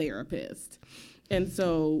as a therapist? And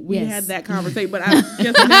so we had that conversation, but I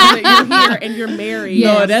just now that you're here and you're married.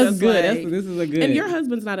 No, that's good. This is a good. And your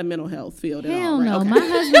husband's not a mental health field at all, Hell right? no. Okay. My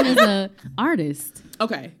husband is an artist.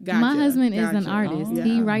 Okay, gotcha. My husband is an Gotcha. artist. Oh.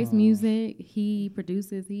 He Yeah. writes music. He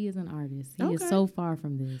produces. He is an artist. He is Okay. so far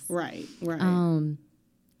from this. Right.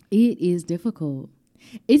 It is difficult.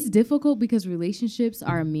 It's difficult because relationships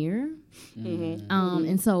are a mirror.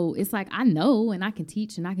 And so it's like I know and I can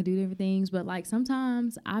teach and I can do different things, but like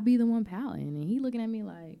sometimes I be the one pouting and he looking at me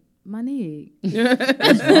like, my nigga.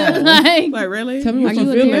 Like really? Tell me Are what you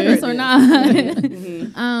you're a feeling. therapist or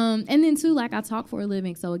not? And then too, like I talk for a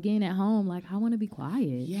living. So again, at home, like I want to be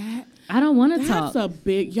quiet. Yeah. I don't want to talk. That's a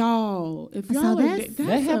big y'all. If So y'all that's-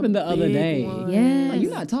 That happened the other day. Yes. Like,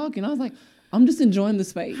 you're not talking. I was like, I'm just enjoying the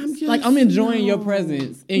space. I'm I'm enjoying your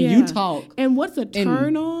presence, and you talk. And what's a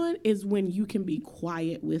turn on is when you can be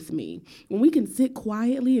quiet with me. When we can sit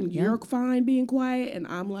quietly and you're fine being quiet, and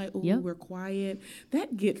I'm like, oh, we're quiet.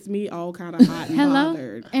 That gets me all kind of hot and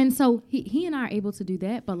bothered. And so he and I are able to do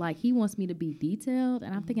that, but like he wants me to be detailed,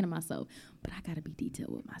 and I'm thinking to myself, but I gotta be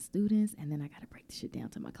detailed with my students, and then I gotta break the shit down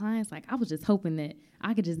to my clients. Like I was just hoping that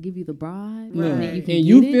I could just give you the broad, Right. and then you can And get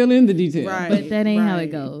you it. feel in the detail. Right. But that ain't how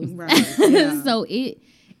it goes. Right. Yeah. So it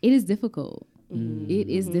is difficult. It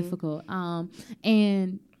is difficult.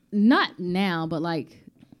 And not now, but like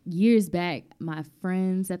years back, my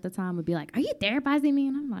friends at the time would be like, "Are you therapizing me?"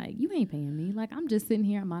 And I'm like, "You ain't paying me. Like I'm just sitting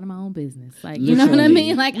here, I'm minding my own business. Like you know what I Literally.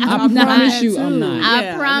 mean? Like I I'm not. promise you, I'm not. I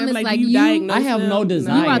Yeah. promise, And then, like, do you- diagnose I have them? no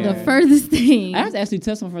desire. You are the furthest thing. I have to actually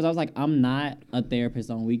tell some friends. I was like, I'm not a therapist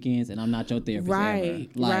on weekends, and I'm not your therapist Right.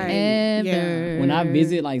 ever. Like, Right. Ever. Yeah. when I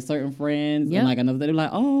visit like certain friends Yep. and like another, they're like,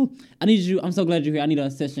 "Oh, I need you. I'm so glad you're here. I need a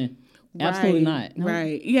session." Absolutely not.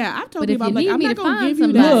 Right. Yeah. I've told But if people, you I'm like, need I'm me not to going to find give you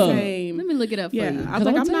somebody, that Look. same. let me look it up Yeah, for you. I was 'Cause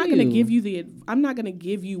like, I'll I'm not tell going to you. give you I'm not going to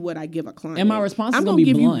give you what I give a client. And my response I'm is gonna gonna be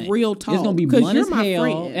give blunt. you real talk. It's gonna be 'cause blunt you're as my hell,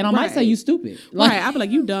 friend. and I might say you stupid. Like, Right, I'd be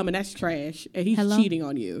like, you dumb and that's trash, and he's Hello? cheating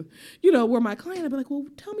on you. You know, where my client, I'd be like, well,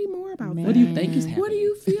 tell me more about that. what do you think is happening? What do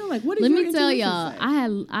you feel like? What is Let your me tell intuition y'all,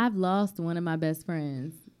 say? I've lost one of my best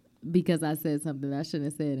friends because I said something I shouldn't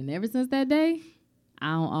have said, and ever since that day,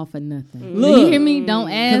 I don't offer nothing. Look. You hear me? Don't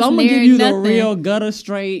ask. Because I'm gonna nary give you nothing. the real gutter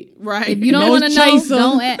straight. Right. If you don't No want to know, chaser.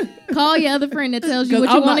 don't call your other friend that tells you what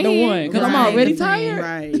Because you I'm want not to the hear. one. Because I'm Right. already tired.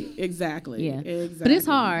 Right. Exactly. Yeah, Exactly. but it's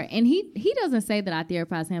hard, and he doesn't say that I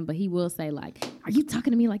therapize him, but he will say like, "Are you talking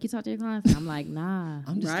to me like you talk to your clients?" And I'm like, "Nah,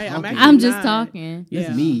 I'm just Right, I'm talking. actually- I'm just not. talking." That's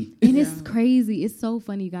Yeah. me. And it's crazy. It's so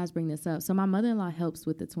funny you guys bring this up. So my mother-in-law helps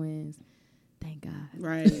with the twins. Thank God.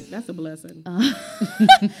 Right. That's a blessing.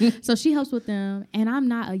 So she helps with them, and I'm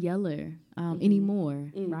not a yeller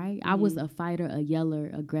anymore, right? I was a fighter, a yeller,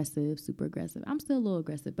 aggressive, super aggressive. I'm still a little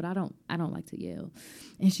aggressive, but I don't like to yell.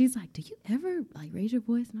 And she's like, "Do you ever like raise your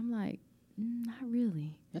voice?" And I'm like, "Not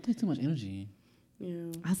really." That takes too much energy.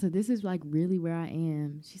 Yeah. I said, "This is like really where I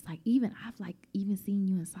am." She's like, I've like even seen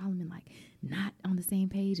you and Solomon like not on the same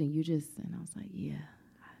page, and you just," and I was like, "Yeah."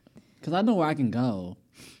 Because I know where I can go.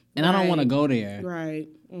 And I don't want to Right. go there. Right.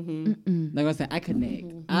 Mm-hmm. Like I said, I connect.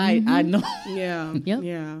 I know. Yeah. Yep.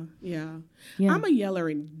 Yeah. Yeah. Yeah. I'm a yeller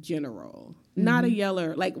in general. Not a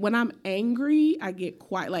yeller. Like when I'm angry, I get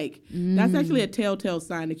quiet. Like that's actually a telltale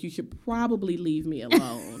sign that you should probably leave me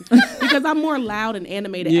alone because I'm more loud and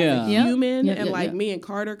animated Yeah. as a Yep. human, Yep, and yep, like yep. me and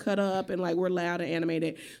Carter cut up, and like we're loud and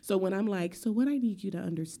animated. So when I'm like, so what I need you to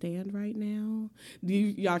understand right now,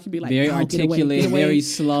 y'all can be like, Very "Oh, get away, articulate, get away, very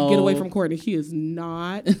slow. Get away from Courtney. She is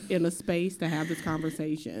not in a space to have this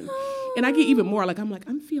conversation. And I get even more like,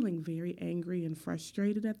 I'm feeling very angry and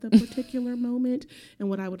frustrated at the particular moment. And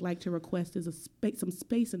what I would like to request is some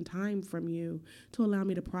space and time from you to allow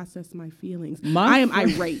me to process my feelings. I am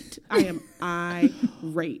irate. I am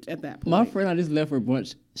irate at that point. My friend I just left for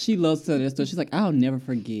brunch, she loves to tell that story. She's like, I'll never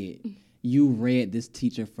forget you read this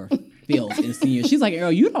teacher for filth in senior. She's like,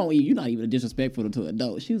 Earl, you're not even disrespectful to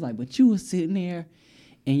adults. She was like, but you were sitting there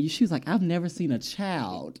and she was like, I've never seen a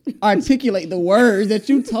child articulate the words that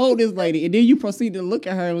you told this lady. And then you proceeded to look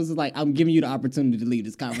at her and was like, I'm giving you the opportunity to lead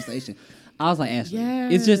this conversation. I was like, Ashley,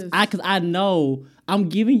 it's just, because I know I'm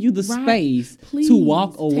giving you the space Please to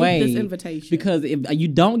walk take away. this invitation. Because if you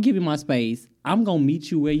don't give me my space, I'm going to meet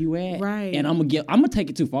you where you at. Right. And I'm going to take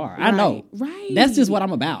it too far. I know. Right. That's just what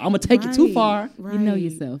I'm about. I'm going to take it too far. Right. You know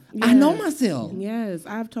yourself. I know Yes. myself. Yes,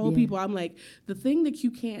 I've told people, I'm like, the thing that you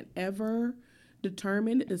can't ever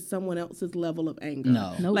determine is someone else's level of anger.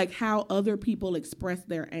 No. Nope. Like how other people express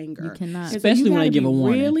their anger. You cannot. And Especially so you when they gotta give be a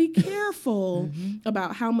warning. really careful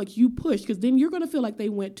about how much you push, because then you're going to feel like they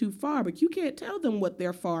went too far, but you can't tell them what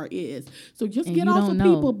their far is. So just And get you off don't of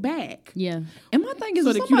know. people back. Yeah. And my thing is, So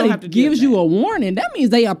if that you don't somebody have to deal gives with you that. a warning, that means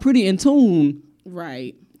they are pretty in tune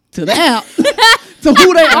Right. to the app, to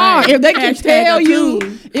who they are. If they can Hashtag tell you,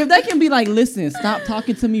 attuned. if they can be like, listen, stop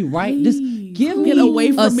talking to me right. Just give me Get away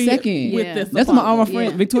a from me second. with Yeah. this. That's what all my apology.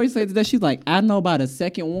 friends. Yeah. Victoria said that she's like, I know by the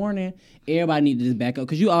second warning, everybody need to just back up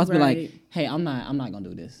because you always be Right. like, hey, I'm not gonna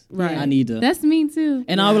do this. Right. I need to. That's me too.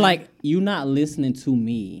 and I'll be like, you not listening to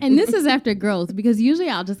me. And this is after growth because usually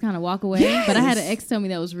I'll just kind of walk away. But I had an Yes. ex tell me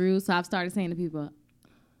that was rude, so I've started saying to people,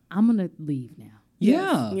 "I'm gonna leave now.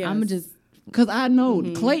 yeah, Yes. I'm gonna just." because I know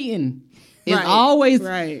Clayton is Right. always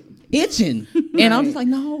Right. itching, and I'm Right. just like,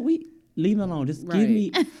 no, we leave it alone. Just Right. give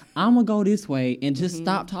me. I'm gonna go this way and just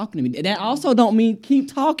stop talking to me. That also don't mean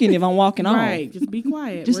keep talking if I'm walking off. Right, just be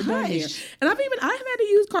quiet. Just We're done here. hush. And I've had to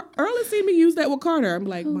use Earl seen me use that with Carter. I'm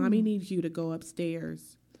like, Mommy needs you to go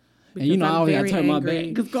upstairs. And you know, Because I I'm always gotta very turn my angry.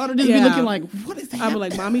 back because Carter just Yeah. be looking like, what is that? I'm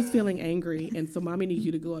like, Mommy's feeling angry, and so Mommy needs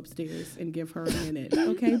you to go upstairs and give her a minute.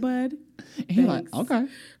 Okay, bud? And he's like, Thanks. okay.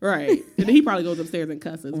 Right. And then he probably goes upstairs and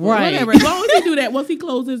cusses. But Right. Whatever. As long as he do that, once he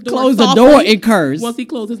closes his door Close the softly, door and curse. Once he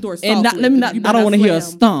closes his door softly. And not, let me not. you I don't want to hear a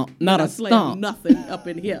slam- stomp. Not better a slam stomp. Nothing up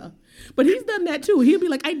in here. But he's done that too. He'll be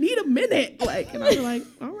like, I need a minute. Like, and I'll be like,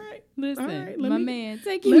 all right. Listen, All right, my man,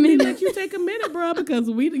 take your Let me minute. let you take a minute, bro, because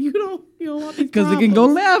you don't want these Because it can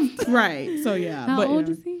go problems. left. Right. So yeah. How but old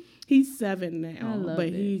yeah. is he? He's 7 now, I love but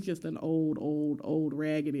it. he's just an old,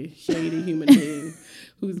 raggedy, shady human being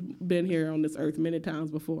who's been here on this earth many times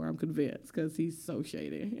before. I'm convinced because he's so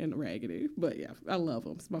shady and raggedy. But yeah, I love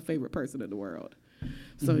him. He's my favorite person in the world.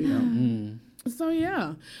 So So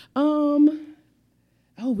yeah.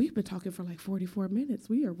 Oh, we've been talking for like 44 minutes.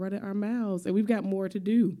 We are running our mouths, and we've got more to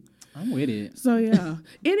do. I'm with it. So yeah.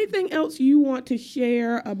 Anything else you want to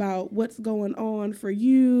share about what's going on for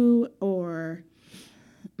you, or?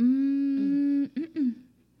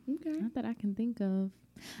 Okay. Not that I can think of.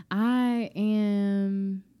 I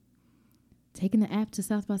am taking the app to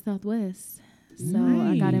South by Southwest. So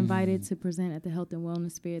I got invited to present at the Health and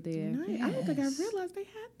Wellness Fair there. Nice. I don't think I realized they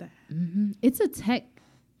had that.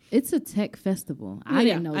 It's a tech festival. I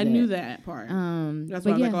didn't know that. I knew that part. That's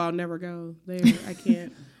why I was like, oh, I'll never go there. I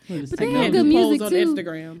can't. But I they have can't good do polls music on too.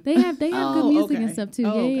 Instagram. They have good Oh, music okay. and stuff too.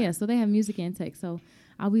 Oh, Yeah, okay. yeah. So they have music and tech. So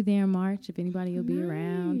I'll be there in March if anybody will be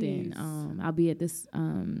around, and Nice. I'll be at this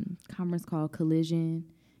conference called Collision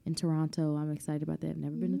in Toronto. I'm excited about that. I've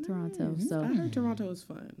never been to Toronto, so I heard Toronto is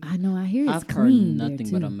fun. I know. I hear it's I've heard clean there, nothing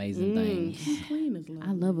too. but amazing things. Clean is lovely.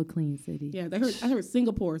 I love a clean city. Yeah, I heard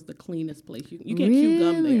Singapore is the cleanest place. You can't chew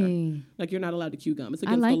gum there. Really? Like you're not allowed to chew gum. It's I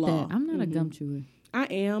against like the law. that. I'm not a gum chewer. I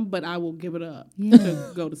am, but I will give it up Yeah.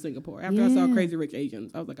 to go to Singapore. After I saw Yeah. Crazy Rich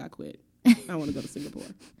Asians, I was like, I quit. I want to go to Singapore.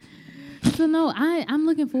 So no, I'm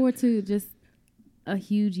looking forward to just a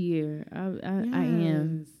huge year. I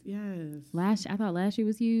am. Yes. I thought last year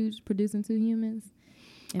was huge, producing 2 humans.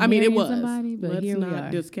 and I mean, it marrying was. somebody, but Let's here we not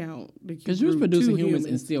are. discount Because you was grew producing 2 humans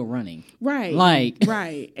and still running. right, Like-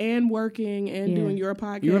 right, and working and Yeah. doing your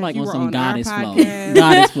podcast. You were like on some our goddess flow. podcast.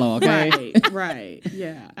 Goddess flow, okay? Right.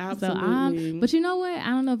 Yeah, So absolutely. but you know what? I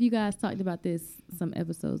don't know if you guys talked about this some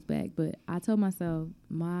episodes back, but I told myself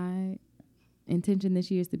my intention this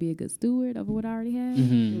year is to be a good steward of what I already have.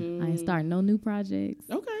 Mm-hmm. I ain't starting no new projects.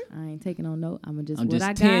 Okay. I ain't taking on no. I'm I'm what just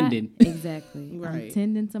I tending. got. Exactly. I'm Right.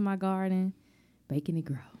 tending to my garden, making it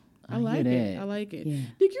grow. I like hear it. that. I like it. Yeah.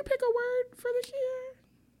 Did you pick a word for this year?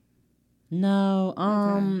 No,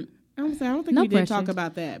 I'm saying I don't think No we did pressure. talk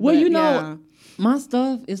about that. Well, but you know, yeah. my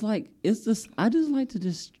stuff is like, it's just, I just like to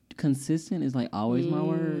just, consistent is like always my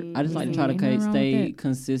word. I just like to try to Ain't nothing wrong with stay that.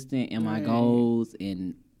 consistent in my Right. goals,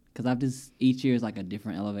 and because I've just, each year is like a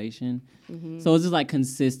different elevation. Mm-hmm. So it's just like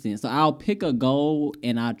consistent. So I'll pick a goal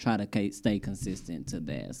and I'll try to stay consistent to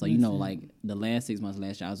that. So, you know, like the last 6 months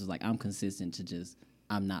last year, I was just like, I'm consistent to just,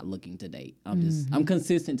 I'm not looking to date. I'm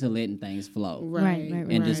consistent to letting things flow. Right.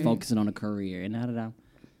 And just focusing on a career. And now that I'm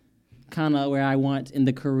kind of where I want in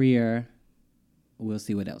the career, we'll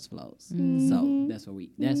see what else flows. So that's where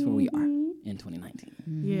we are in 2019.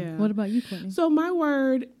 Yeah. What about you, Courtney? So my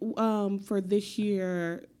word for this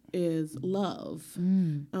year is love,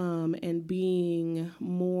 and being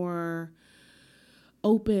more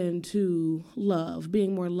open to love,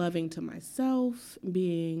 being more loving to myself,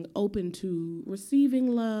 being open to receiving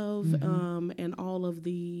love, and all of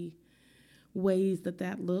the ways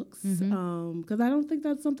that looks. Because I don't think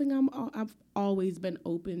that's something I've always been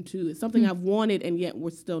open to. It's something I've wanted, and yet we're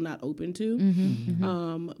still not open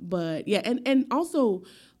to. But yeah, and also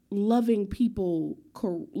loving people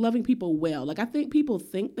well. Like, I think people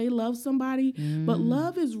think they love somebody, but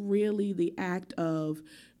love is really the act of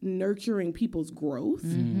nurturing people's growth.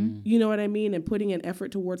 You know what I mean? And putting an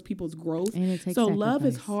effort towards people's growth. And it takes so love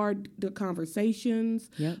is sacrifice. hard conversations.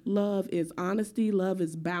 Yep. Love is honesty. Love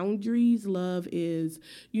is boundaries. Love is,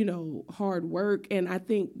 hard work. And I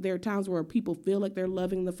think there are times where people feel like they're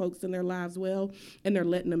loving the folks in their lives well, and they're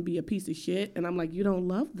letting them be a piece of shit. And I'm like, you don't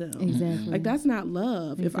love them. Exactly. Like, that's not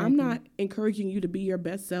love. Exactly. If I'm not encouraging you to be your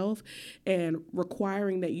best self and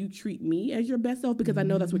requiring that you treat me as your best self because I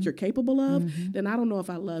know that's what you're capable of, then I don't know if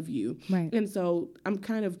I love you. Right. And so I'm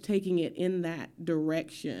kind of taking it in that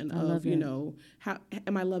direction of, how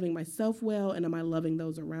am I loving myself well, and am I loving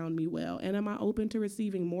those around me well, and am I open to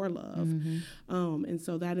receiving more love? And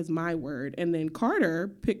so that is my word. And then Carter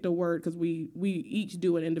picked a word, because we each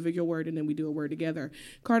do an individual word and then we do a word together.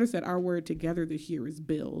 Carter said our word together this year is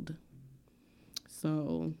build.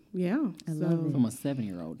 So, yeah. I love it. From a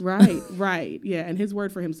 7-year-old. Right. Yeah. And his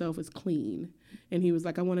word for himself is clean. And he was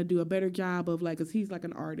like, I want to do a better job of, like, because he's like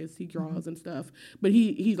an artist. He draws and stuff. But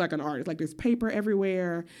he's like an artist. Like, there's paper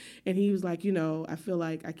everywhere. And he was like, I feel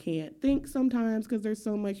like I can't think sometimes because there's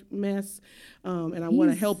so much mess. And I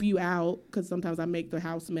want to help you out because sometimes I make the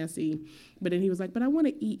house messy. But then he was like, but I want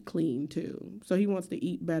to eat clean too. So he wants to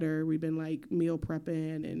eat better. We've been like meal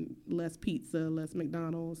prepping and less pizza, less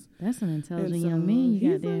McDonald's. That's an intelligent young man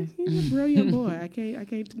you got there. He's a brilliant boy. I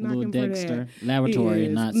can't knock him Dexter. for that. Laboratory, He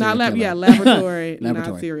not is. serial killer. Yeah, laboratory, not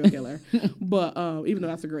Laboratory. serial killer. But even though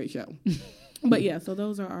that's a great show. But yeah, so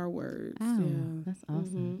those are our words. Wow, Yeah. that's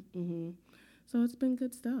awesome. So it's been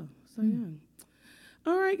good stuff. So yeah.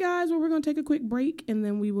 All right, guys. Well, we're going to take a quick break, and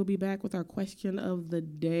then we will be back with our question of the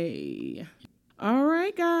day. All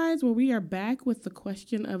right, guys. Well, we are back with the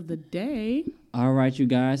question of the day. All right, you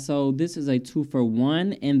guys. So this is a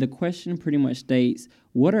 2-for-1, and the question pretty much states,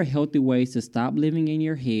 what are healthy ways to stop living in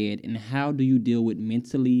your head, and how do you deal with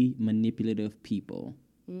mentally manipulative people?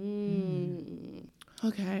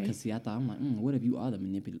 Okay. Because see, I thought, I'm like, what if you are the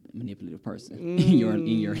manipulative person in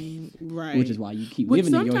your head? Right. Which is why you keep Which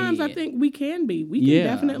living in your head. sometimes I think we can be. We can Yeah.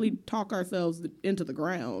 definitely talk ourselves into the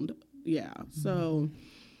ground. Yeah. So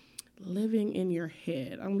living in your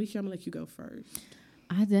head. Alicia, I'm going to let you go first.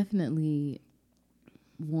 I definitely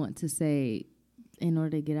want to say, in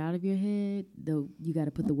order to get out of your head, you got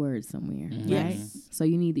to put the words somewhere, right? Yes. So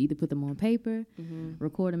you need to either put them on paper,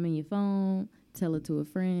 record them in your phone, tell it to a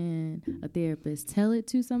friend, a therapist, tell it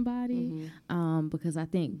to somebody, because I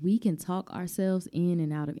think we can talk ourselves in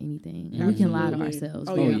and out of anything. And we can lie to Absolutely. ourselves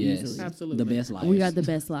Oh, very yes. easily. Absolutely. The best liars. We are the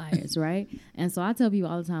best liars, right? And so I tell people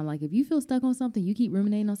all the time, like, if you feel stuck on something, you keep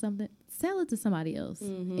ruminating on something, sell it to somebody else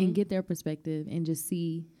and get their perspective and just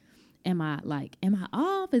see, am I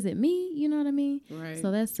off? Is it me? You know what I mean? Right. So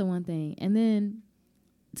that's the one thing. And then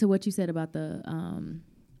to what you said about the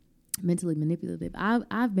mentally manipulative,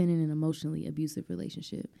 I've been in an emotionally abusive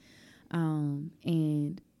relationship.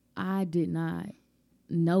 And I did not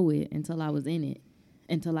know it until I was in it,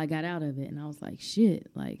 until I got out of it. And I was like, shit,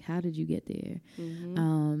 like, how did you get there?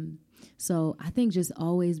 So I think just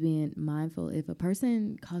always being mindful. If a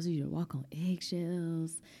person causes you to walk on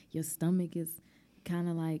eggshells, your stomach is kind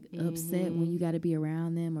of like upset when you got to be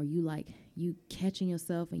around them, or you catching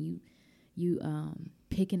yourself and you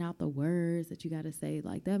picking out the words that you got to say,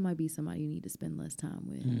 like, that might be somebody you need to spend less time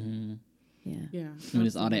with. Yeah. When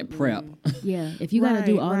it's all that prep. Yeah. If you got to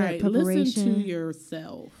do all that preparation. Listen to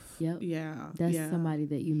yourself. Yep. Yeah. That's somebody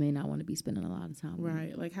that you may not want to be spending a lot of time with.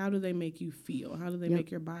 Right. Like, how do they make you feel? How do they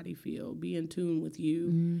make your body feel? Be in tune with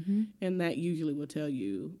you. And that usually will tell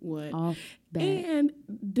you what. Off back. And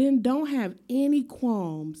then don't have any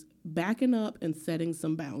qualms backing up and setting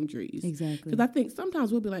some boundaries. Exactly. Because I think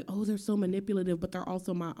sometimes we'll be like, oh, they're so manipulative, but they're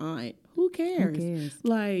also my aunt. Who cares? Who cares?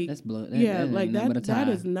 Like, That's blood. that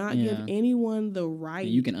does not give anyone the right.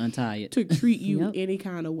 You can untie it. To treat you any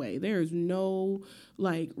kind of way. There is no,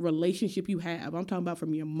 like, relationship you have. I'm talking about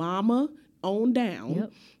from your mama on down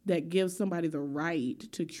that gives somebody the right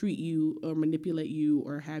to treat you or manipulate you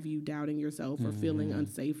or have you doubting yourself or feeling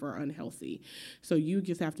unsafe or unhealthy. So you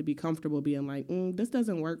just have to be comfortable being like, this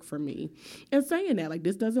doesn't work for me. And saying that, like,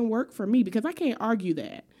 this doesn't work for me, because I can't argue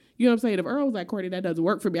that. You know what I'm saying? If Earl was like, Courtney, that doesn't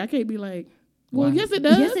work for me, I can't be like, well, yes, it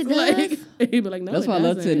does. Yes, it does. Like, he'd be like, no, That's it why I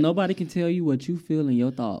love to say doesn't. nobody can tell you what you feel and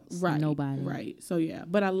your thoughts. Right. Nobody. Right. So, yeah.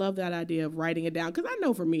 But I love that idea of writing it down. Because I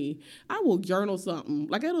know for me, I will journal something.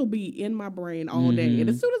 Like, it'll be in my brain all day. And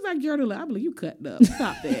as soon as I journal it, I'll be like, you cut up.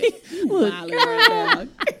 Stop that. You violent right now.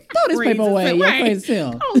 this crazy paper away, self. your Right. crazy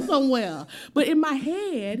self. Go somewhere. But in my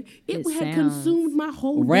head, it It had sounds consumed my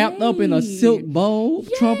whole Wrapped up in a day. silk bowl,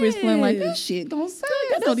 trumpets playing like, Yes. this shit don't sound.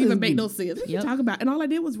 That don't even make no sense. What you Yep. talk about? And all I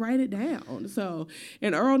did was write it down. So,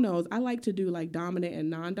 and Earl knows I like to do like dominant and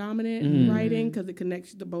non-dominant writing because it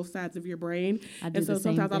connects to both sides of your brain. I do And so the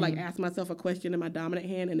same sometimes I like thing. ask myself a question in my dominant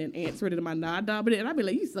hand and then answer it in my non-dominant. And I be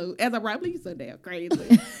like, you so as I write, I'm like, you so damn crazy.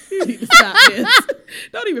 You need to stop this.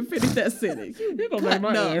 Don't even finish that sentence. You don't cutting make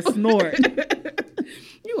my up. ass snort.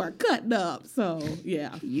 You are cutting up. So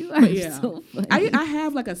yeah. You are But yeah. so funny. I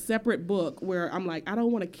have like a separate book where I'm like, I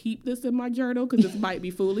don't want to keep this in my journal because this might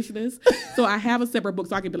be foolishness. So I have a separate book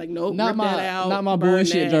so I can be like, nope, Not rip my- that out. not my burn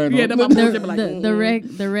bullshit that. journal. Yeah, not my the bullshit. Be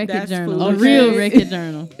like, the record that's journal, a foolish. real record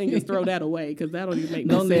journal. and just throw that away because that don't even make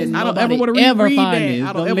no Don't let sense. I don't nobody ever want to ever reread find that. this.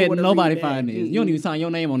 I Don't ever let wanna nobody read find that. this. You don't even sign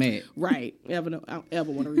your name on that. Right. I don't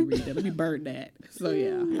ever want to reread that. Let me burn that. So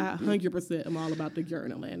yeah, I 100% am all about the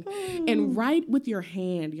journaling. And write with your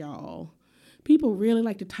hand, y'all. People really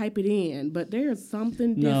like to type it in, but there's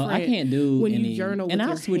something different. No, I can't do when any, you journal and with I'll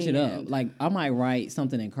your switch it hand. up. Like I might write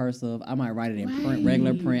something in cursive. I might write it in print,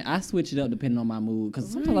 regular print. I switch it up depending on my mood.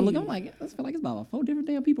 Because sometimes I look, I'm like, I feel like it's about 4 different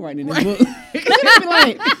damn people writing in this book.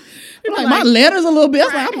 I be like, my letters a little bit. I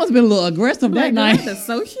was like, I must have been a little aggressive that Like, night. do I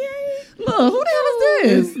associate? Look, who the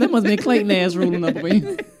hell is this? That must have been Clayton ass ruling up over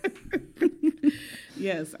here.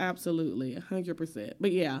 Yes, absolutely, 100%.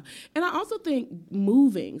 But yeah, and I also think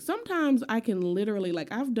moving. Sometimes I can literally,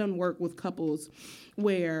 like, I've done work with couples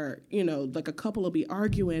where, you know, like a couple will be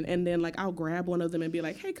arguing and then like I'll grab one of them and be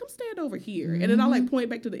like, hey, come stand over here. And then I'll like point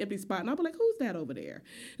back to the empty spot and I'll be like, who's that over there?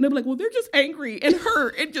 And they'll be like, well, they're just angry and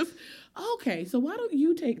hurt and just, okay, so why don't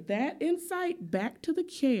you take that insight back to the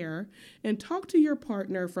chair and talk to your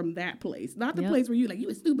partner from that place? Not the Yep. place where you like, you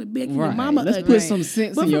a stupid bitch and your Right. mama Let's ugly. put some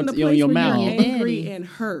sense But in from the place your where mouth. you're angry Daddy. and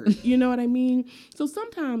hurt. You know what I mean? So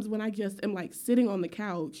sometimes when I just am like sitting on the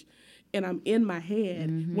couch and I'm in my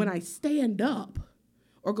head, when I stand up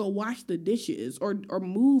or go wash the dishes or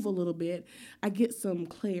move a little bit, I get some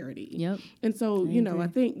clarity. Yep. And so, you know, I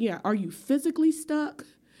think, yeah, are you physically stuck?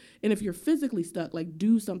 And if you're physically stuck, like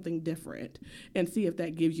do something different and see if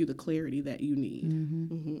that gives you the clarity that you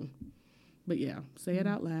need. But yeah, say it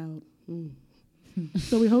out loud.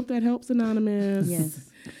 So we hope that helps, Anonymous. Yes.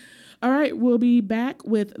 All right, we'll be back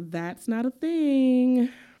with That's Not a Thing.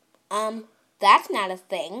 That's not a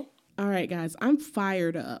thing. All right, guys, I'm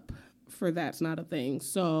fired up for That's Not a Thing.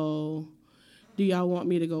 So do y'all want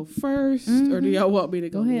me to go first or do y'all want me to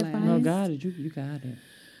go, Go ahead, last? Fire. No, got it. You got it.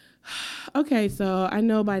 Okay, so I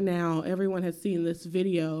know by now everyone has seen this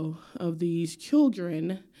video of these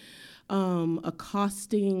children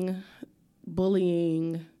accosting,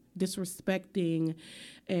 bullying, disrespecting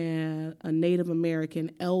a Native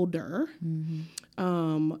American elder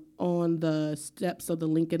on the steps of the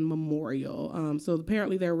Lincoln Memorial. So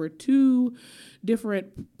apparently there were 2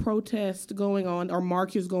 different protests going on, or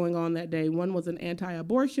marches going on that day. One was an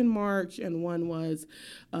anti-abortion march, and one was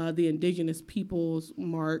the Indigenous Peoples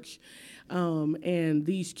March. And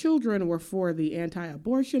these children were for the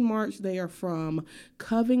anti-abortion march. They are from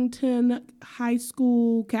Covington High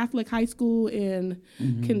School, Catholic High School in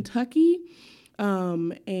Kentucky.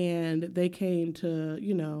 And they came to,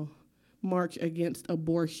 you know, march against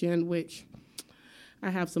abortion, which I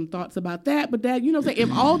have some thoughts about that. But that, you know,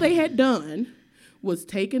 if all they had done was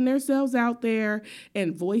taken themselves out there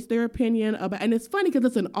and voiced their opinion about, and it's funny because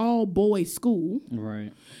it's an all-boys school.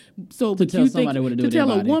 Right. So, To but tell you somebody think what to do to with their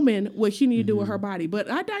tell a body. woman what she needed to do with her body. But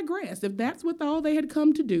I digress. If that's what all they had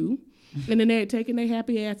come to do, and then they had taken their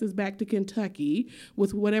happy asses back to Kentucky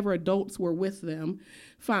with whatever adults were with them,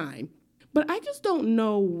 fine. But I just don't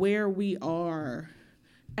know where we are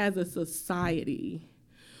as a society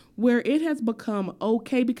where it has become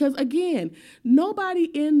okay, because again, nobody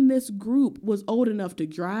in this group was old enough to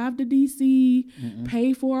drive to DC,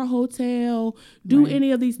 pay for a hotel, do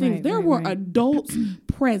any of these things. Right, there right, were right. adults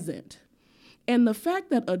present. And the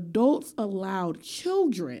fact that adults allowed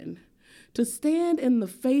children to stand in the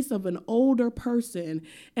face of an older person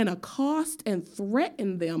and accost and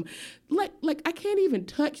threaten them, like I can't even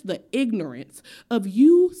touch the ignorance of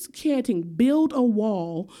you chanting "build a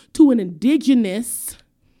wall" to an indigenous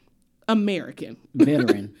American,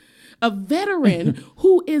 Veteran. a veteran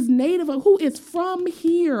who is native, who is from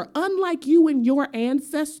here, unlike you and your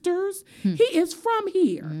ancestors. He is from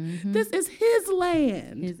here. This is his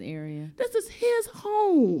land. His area. This is his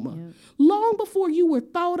home. Long before you were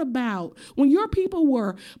thought about, when your people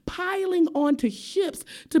were piling onto ships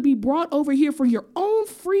to be brought over here for your own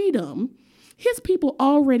freedom, his people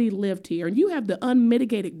already lived here. And you have the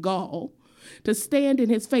unmitigated gall to stand in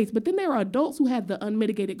his face. But then there are adults who have the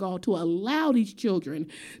unmitigated gall to allow these children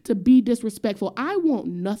to be disrespectful. I want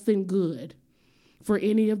nothing good for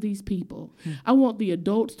any of these people. I want the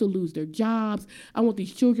adults to lose their jobs. I want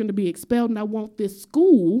these children to be expelled. And I want this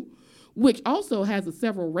school, which also has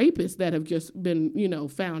several rapists that have just been,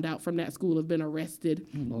 found out from that school, have been arrested.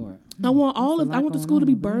 Lord. I want the school to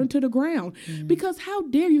be burned to the ground. Because how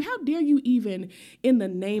dare you even in the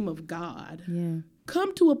name of God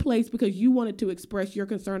come to a place because you wanted to express your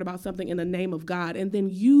concern about something in the name of God and then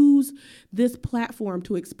use this platform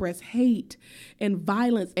to express hate and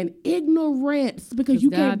violence and ignorance because you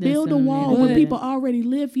can't build a wall when people already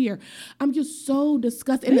live here. I'm just so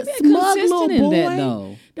disgusted. And that smug little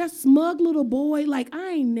boy, that smug little boy, like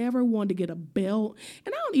I ain't never wanted to get a belt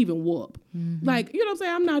and I don't even whoop. Like, you know what I'm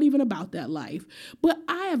saying? I'm not even about that life. But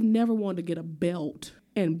I have never wanted to get a belt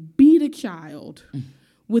and beat a child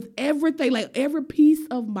with everything, like every piece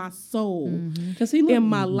of my soul Because he looked in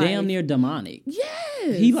my life. damn near demonic.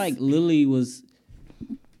 Yes. He like literally was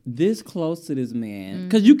this close to this man.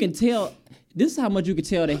 Because you can tell, this is how much you could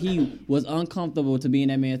tell that he was uncomfortable to be in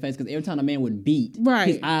that man's face. Because every time the man would beat,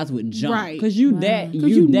 his eyes would jump. Because you that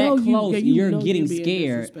close, you're getting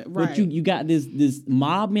scared. But you got this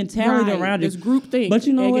mob mentality around this it. group thing. But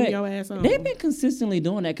you know what? Your ass on. They've been consistently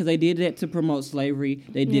doing that because they did that to promote slavery.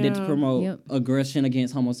 They did it to promote aggression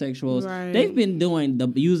against homosexuals. They've been doing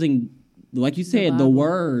using, like you said, the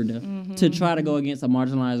word to try to go against a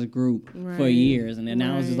marginalized group for years. And then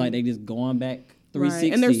now it's just like they just going back 360.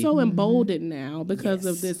 Right. And they're so emboldened now because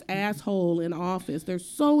of this asshole in office. They're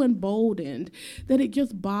so emboldened that it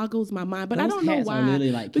just boggles my mind. But those I don't know hats why. Are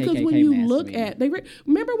literally like because KKK when you masks look to me. at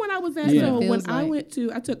remember when I was at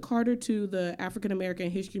I took Carter to the African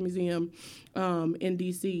American History Museum in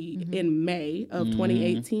DC in May of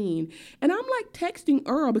 2018, and I'm like texting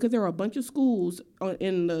Earl because there were a bunch of schools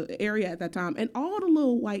in the area at that time, and all the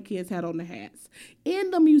little white kids had on the hats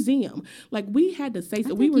in the museum. Like we had to say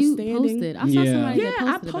so. We were standing. Posted. I saw somebody that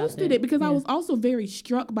I posted posted it because I was also very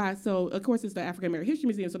struck by. So of course it's the African American History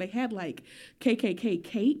Museum, so they had like KKK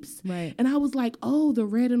capes, right? And I was like, oh, the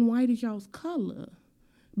red and white is y'all's color.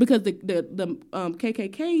 Because the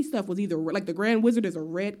KKK stuff was either like the Grand Wizard is a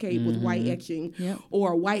red cape with white etching,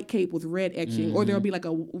 or a white cape with red etching, or there'll be like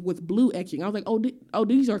a with blue etching. I was like, oh,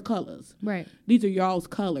 these are colors, right? These are y'all's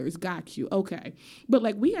colors. Got you, okay. But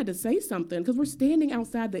like we had to say something because we're standing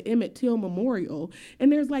outside the Emmett Till Memorial, and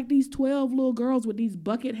there's like these 12 little girls with these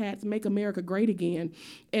bucket hats, "Make America Great Again,"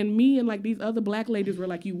 and me and like these other black ladies were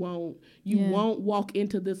like, you won't walk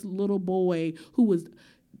into this little boy who was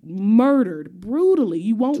murdered brutally.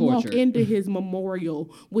 You won't walk into his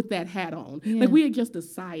memorial with that hat on. Like we had just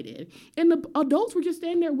decided. And the adults were just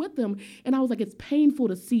standing there with them. And I was like, it's painful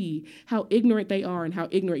to see how ignorant they are and how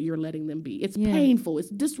ignorant you're letting them be. It's painful. It's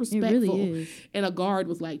disrespectful. It really is. And a guard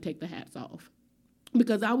was like, take the hats off.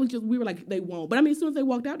 Because we were like, they won't. But I mean, as soon as they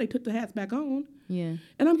walked out, they took the hats back on. Yeah.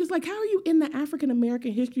 And I'm just like, how are you in the African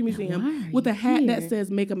American History Museum with a hat that says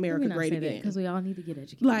 "Make America Great Again"? Because we all need to get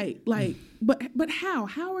educated. But how?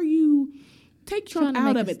 How are you take Trump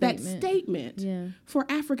out of it? That statement for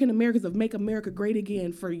African Americans of "Make America Great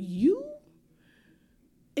Again" for you.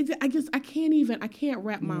 I can't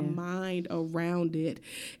wrap my mind around it.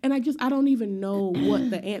 And I don't even know what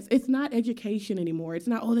the answer. It's not education anymore. It's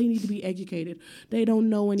not, they need to be educated. They don't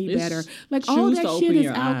know any better. Like all that shit is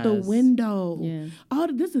out the window. Yeah.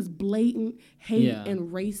 This is blatant hate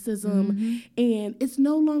and racism, and it's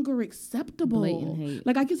no longer acceptable. Blatant hate.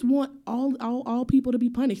 Like I just want all people to be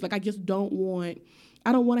punished. Like I don't want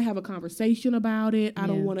to have a conversation about it. I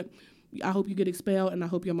don't want to. I hope you get expelled, and I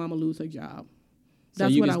hope your mama lose her job.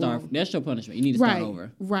 That's what I want. That's your punishment. You need to start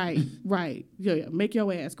over. Right. Yeah. Make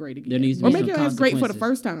your ass great again. There needs to be make your ass great for the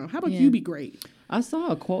first time. How about you be great? I saw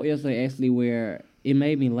a quote yesterday actually where it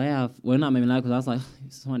made me laugh. Well, not made me laugh because I was like,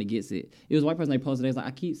 somebody gets it. It was a white person they posted. They was like,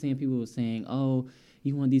 I keep seeing people saying, oh,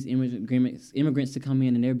 you want these immigrants to come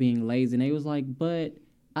in and they're being lazy. And they was like, but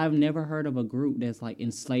I've never heard of a group that's like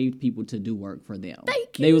enslaved people to do work for them.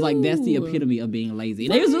 They was like, that's the epitome of being lazy.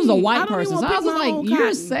 Right. It was a white person. So I was like,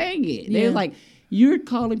 you're saying it. They was like, you're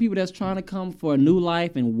calling people that's trying to come for a new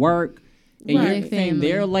life and work, and you're saying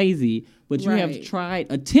they're lazy, but you have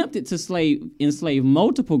attempted to enslave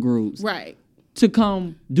multiple groups to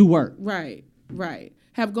come do work. Right.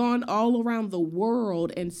 Have gone all around the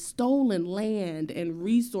world and stolen land and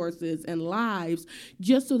resources and lives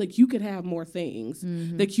just so that you could have more things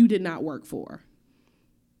that you did not work for.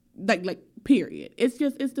 Like period.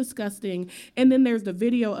 It's disgusting. And then there's the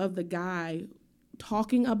video of the guy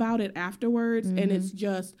talking about it afterwards, and it's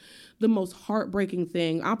just the most heartbreaking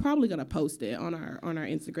thing. I'm probably gonna post it on our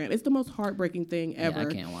Instagram. It's the most heartbreaking thing ever. I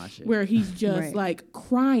can't watch it. Where he's just Right. like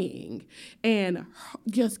crying and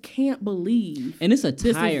just can't believe. And it's a This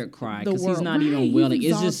is tired cry the because he's world. not Right, even he's willing.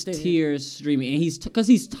 It's just exhausted. tears streaming, and because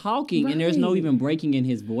he's talking, and there's no Right. even breaking in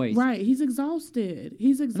his voice. Right, he's exhausted.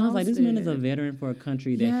 He's exhausted. And I was like, this man is a veteran for a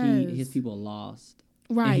country that his Yes. people lost.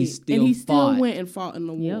 Right. And he still fought. went and fought in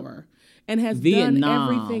the Yep. war and has Vietnam.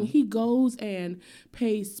 done everything. He goes and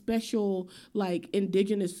pays special like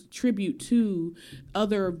indigenous tribute to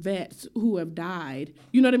other vets who have died.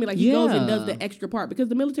 You know what I mean? Like he goes and does Yeah. the extra part because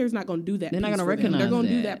the military's not going to do that. They're not piece gonna for them. They're recognize going to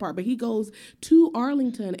do that. that part. But he goes to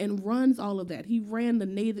Arlington and runs all of that. He ran the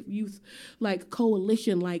Native Youth like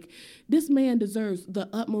coalition. Like this man deserves the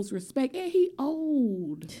utmost respect, and he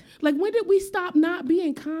old. Like when did we stop not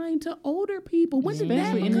being kind to older people? When did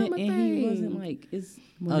that Especially in become it, a and thing? he wasn't like it's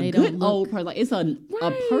When a they good don't look- old person. Like it's a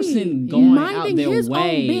Right. person going out minding their his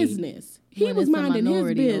way. own business. He When was it's a minding his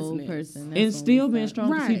minority old business. person, that's And when still we being stop.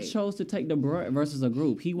 strong because he Right. chose to take the brunt versus a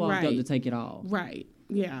group. He walked up Right. to take it all. Right.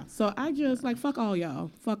 Yeah. So I just like fuck all y'all.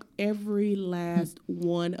 Fuck every last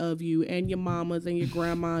one of you and your mamas and your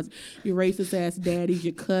grandmas, your racist ass daddies,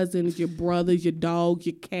 your cousins, your brothers, your dogs,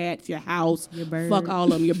 your cats, your house. Your bird. Fuck all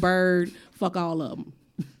of them. Your bird. Fuck all of them.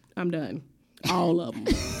 I'm done. All of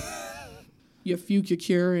them. Your future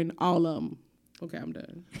children. All of them. Okay, I'm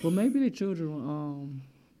done. Well, maybe the children.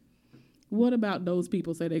 What about those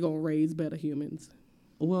people say they're gonna raise better humans?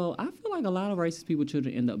 Well, I feel like a lot of racist people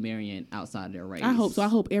children end up marrying outside their race. I hope so. I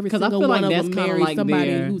hope every 'Cause I single feel one like of that's them kinda marries like somebody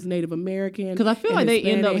their- who's Native American. 'Cause I feel and like they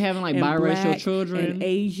end up Hispanic having, like, and biracial black children. and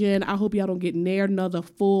Asian. I hope y'all don't get near another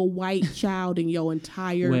full white child in your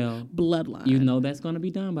entire Well, bloodline. You know that's going to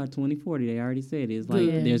be done by 2040. They already said it's like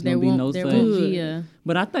Good. there's There going to be won't- no there such. won't be a-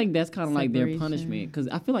 But I think that's kind of like their separation. punishment because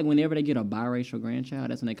I feel like whenever they get a biracial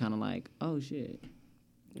grandchild, that's when they kind of like, oh shit.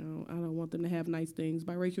 No, I don't want them to have nice things.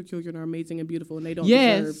 Biracial children are amazing and beautiful, and they don't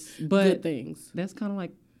Yes, deserve but good things. that's kind of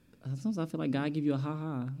like. Sometimes I feel like God give you a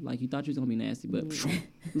ha-ha. Like you thought you was going to be nasty, but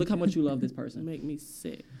look how much you love this person. Make me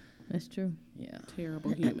sick. That's true. Yeah.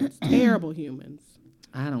 Terrible humans. Terrible humans.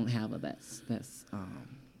 I don't have a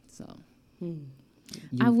so.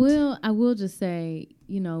 I will just say,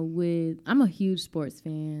 you know, I'm a huge sports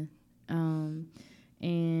fan.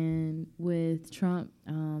 And with Trump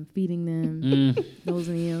feeding them those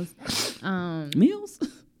meals. Meals?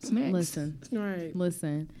 Snacks? Listen. Right.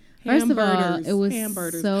 First of all, Hamburgers. it was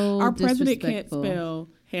hamburgers. so Our president can't disrespectful. spell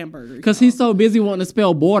hamburgers. Because he's so busy wanting to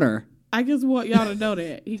spell border. I just want y'all to know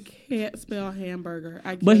that he can't spell hamburger.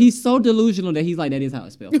 But he's so delusional that he's like, that is how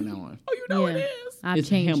it's spelled from now on. Oh, you know Yeah. it is. I've It's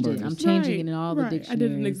changed hamburgers. it. I'm changing Right, it in all the right. dictionaries. I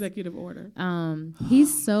did an executive order.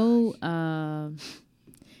 He's so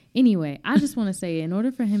anyway, I just want to say in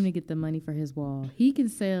order for him to get the money for his wall, he can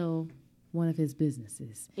sell one of his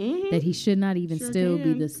businesses that he should not even Sure still be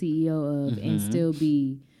can. the CEO of and still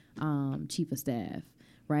be chief of staff,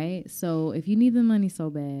 right? So if you need the money so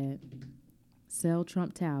bad, sell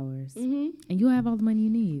Trump Towers and you'll have all the money you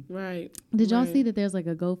need. Right. Did y'all right. see that there's like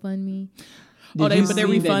a GoFundMe? Oh, Did you but they're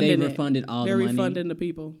see that refunding they it. refunded all They're the money? refunding the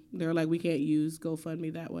people. They're like, we can't use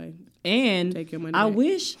GoFundMe that way. And Take your money I back.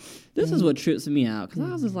 wish this is what trips me out because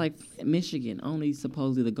I was just like, Michigan only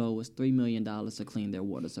supposedly the goal was $3 million to clean their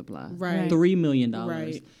water supply. Right. $3 million.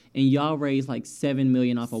 Right. And y'all raised like $7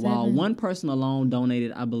 million off a wall. Seven. One person alone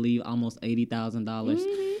donated, I believe, almost $80,000.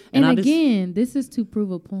 And I just- again, this is to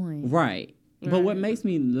prove a point. right. But what Right. makes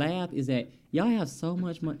me laugh is that y'all have so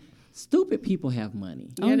much money. Stupid people have money.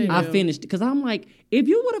 Yeah, they I do. finished because I'm like, if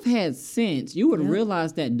you would have had sense, you would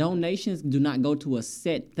realize that donations do not go to a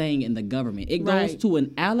set thing in the government. It goes Right. to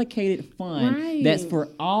an allocated fund Right. that's for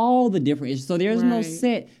all the different issues. So there's no Right.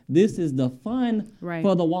 set. This is the fund Right.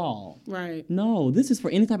 for the wall. Right. No, this is for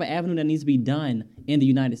any type of avenue that needs to be done in the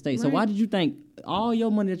United States. So Right. why did you think all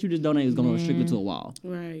your money that you just donated is going to go strictly to a wall?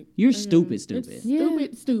 Right. You're Yeah. stupid. It's Yeah.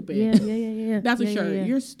 stupid. Yeah. That's a Yeah, shirt. yeah.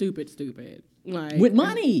 You're stupid. Like With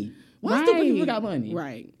money. Why stupid people got money?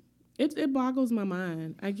 Right. It boggles my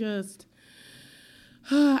mind.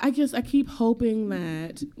 I keep hoping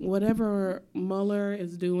that whatever Mueller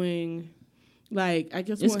is doing, like I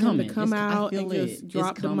just It's want him coming. to come I out feel and it. just It's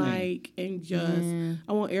drop the coming. mic and just. Yeah.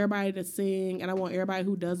 I want everybody to sing, and I want everybody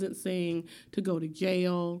who doesn't sing to go to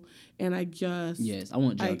jail. And I just Yes, I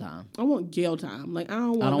want jail time. I want jail time. Like I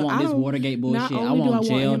don't want. I don't want this Watergate Not bullshit. I only do want I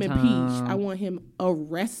jail want him time. impeached, I want him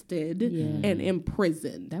arrested Yeah. and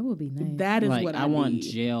imprisoned. That would be nice. That is like, what I want need.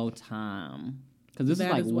 jail time. Because this That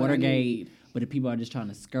is like is what I Watergate, need. but the people are just trying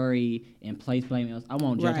to scurry and place blame. I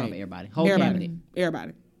want jail time Right. for everybody. Whole Everybody. cabinet.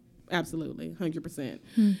 Everybody. Absolutely, 100%.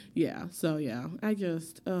 Yeah. So yeah, I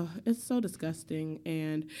just it's so disgusting,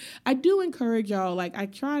 and I do encourage y'all. Like I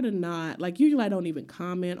try to not like usually I don't even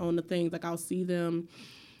comment on the things. Like I'll see them,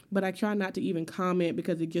 but I try not to even comment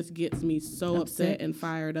because it just gets me so upset and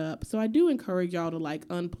fired up. So I do encourage y'all to like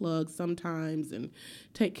unplug sometimes and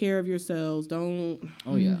take care of yourselves. Don't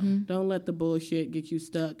let the bullshit get you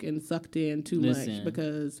stuck and sucked in too much,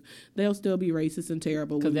 because they'll still be racist and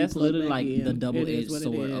terrible. Because that's literally like in. the double-edged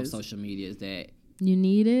sword of social media is that you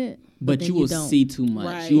need it, but you will don't. see too much.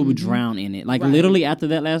 Right. You will drown in it. Like literally after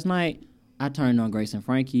that last night, I turned on Grace and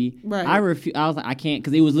Frankie. Right. I was like, I can't,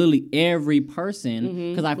 because it was literally every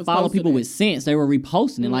person, because I follow people with sense. They were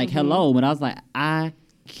reposting it like, hello. But I was like, I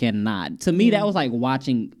cannot. To me, that was like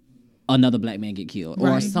watching another black man get killed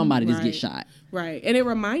or somebody just get shot. Right. And it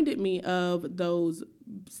reminded me of those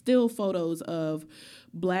still photos of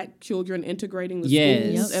black children integrating the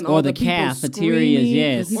schools and or all the people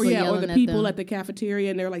cafeterias, screaming, or the people at the cafeteria,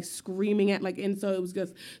 and they're like screaming at and so it was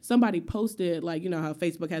just somebody posted like, you know how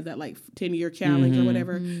Facebook has that like 10-year challenge or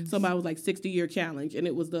whatever. Somebody was like 60-year challenge, and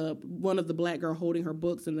it was one of the black girl holding her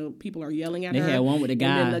books, and the people are yelling at her. They had one with the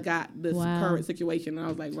guy, and then this current situation, and I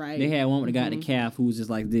was like, They had one with the guy at the calf who was just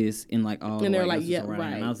like this and like all and the they're white like, guys yeah, around.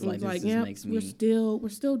 right. And I was like, this just makes me. We're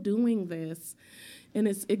still doing this. And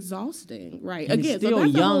it's exhausting, right? And Again, still so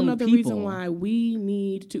that's a whole young other people. reason why we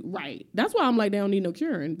need to, right? That's why I'm like, they don't need no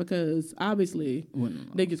curing, because obviously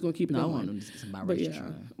they're just gonna keep it going.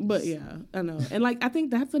 But yeah, I know. And like, I think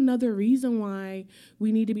that's another reason why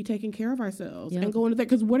we need to be taking care of ourselves and going to that.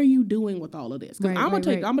 Because what are you doing with all of this? Because I'm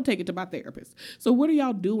gonna take it to my therapist. So what are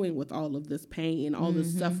y'all doing with all of this pain, all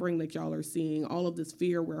this suffering that y'all are seeing, all of this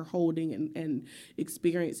fear we're holding and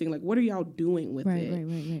experiencing? Like, what are y'all doing with it?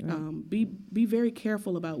 Right. Be very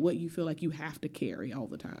careful about what you feel like you have to carry all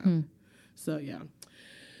the time. So yeah.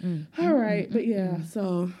 All right, but yeah,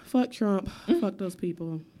 so fuck Trump, fuck those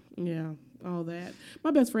people. Yeah, all that.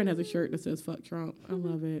 My best friend has a shirt that says fuck Trump. I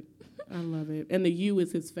love it. And the U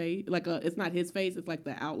is his face. Like it's not his face, it's like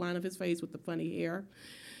the outline of his face with the funny hair.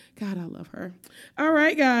 God, I love her. All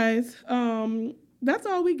right, guys. That's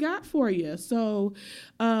all we got for you. So,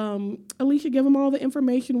 Alicia, give them all the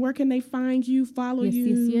information. Where can they find you, follow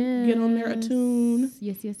you, get on their Attune?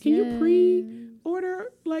 Yes. Can you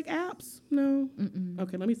pre-order like apps? No?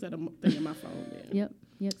 Okay, let me set a thing in my phone then.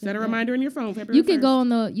 Yep. Set a reminder in your phone. February You can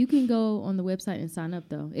 1st. You can go on the website and sign up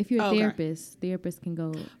though. If you're a therapist can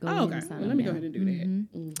go ahead and sign up. Let me go ahead and do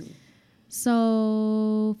that.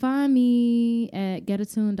 So find me at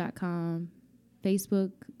getattune.com.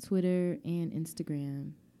 Facebook, Twitter, and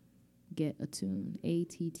Instagram. Get Attune,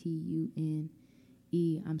 ATTUNE.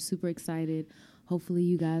 I'm super excited. Hopefully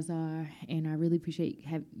you guys are, and I really appreciate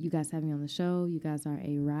you guys having me on the show. You guys are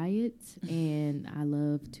a riot, and I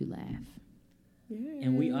love to laugh. Yeah.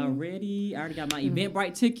 And we are ready. I already got my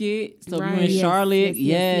Eventbrite ticket. So if you're in Charlotte,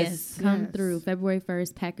 yes. Come through. February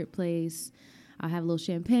 1st, Packard Place. I'll have a little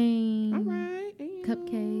champagne. All right.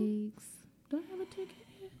 Cupcakes. Do I have a ticket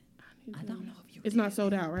yet? I don't know if you. It's not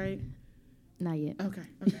sold out, right? Not yet. Okay.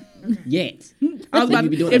 Yet. I was about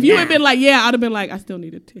to, if you had been like, yeah, I'd have been like, I still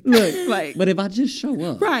need a ticket. Look, like, but if I just show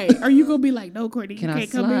up, right? Are you gonna be like, no, Courtney, can you I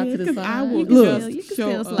can't come slide in? to the 'Cause side? I will Look, just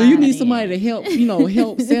show up. do you need somebody to help?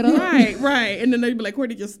 Help set up. Right. And then they'd be like,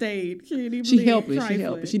 Courtney just stayed. She helping.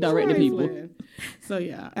 She directing people. So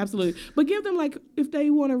yeah, absolutely. But give them like if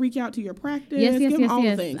they want to reach out to your practice. Yes. Give them all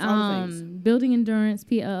the things. Building Endurance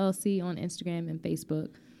PLLC on Instagram and Facebook.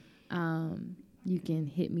 You can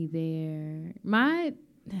hit me there.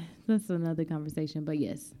 That's another conversation, but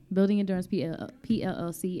yes, Building Endurance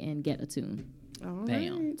PLLC and Get Attune. All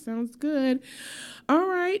right, sounds good. All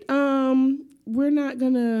right, we're not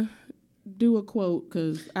gonna do a quote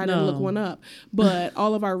because I didn't look one up, but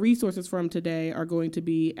all of our resources from today are going to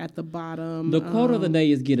be at the bottom. The quote of the day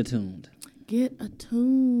is "Get attuned." Get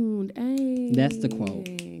attuned. Hey, that's the quote.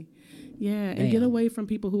 Yeah, and get away from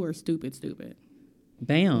people who are stupid.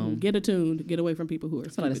 Bam. Get attuned. Get away from people who are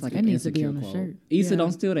stupid. That's like that needs to be on the shirt. Issa,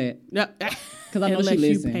 don't steal that. No, because I know she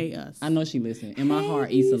listens. You pay us. I know she listens. In my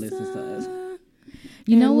heart, Issa listens to us.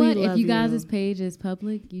 You know what? If you guys' page is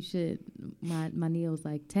public, you should. My Neil was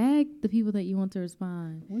like, tag the people that you want to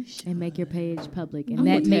respond and make your page public, and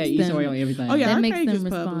that makes them on everything. Oh yeah, that our makes page them is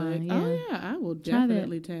respond. Public. Yeah. Oh yeah, I will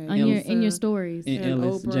definitely tag on in your stories. And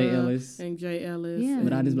Ellis, Oprah, Jay Ellis, and Jay Ellis. Yeah.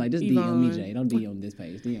 But I just like just Yvonne. DM me, Jay. Don't DM this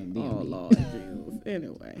page. DM Oh me. Lord, Jesus.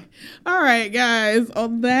 Anyway, all right, guys.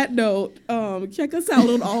 On that note, check us out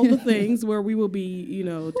on all the things where we will be,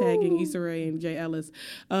 tagging Issa Rae and Jay Ellis.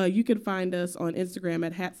 You can find us on Instagram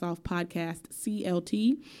at Hats Off Podcast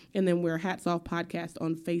CLT, and then we're Hats Off Podcast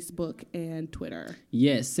on Facebook and Twitter.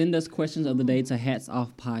 Yes, send us questions of the day to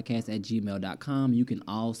hatsoffpodcast@gmail.com. You can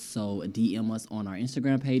also DM us on our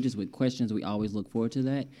Instagram pages with questions. We always look forward to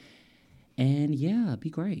that. And yeah, be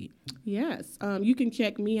great. Yes. You can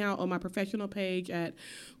check me out on my professional page at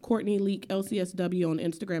Courtney Leak LCSW on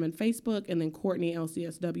Instagram and Facebook, and then Courtney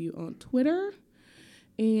LCSW on Twitter.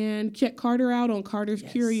 And check Carter out on Carter's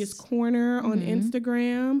Curious Corner on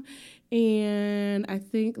Instagram. And I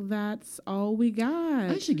think that's all we got.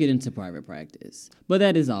 I should get into private practice. But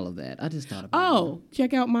that is all of that. I just thought about it.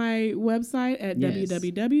 Check out my website at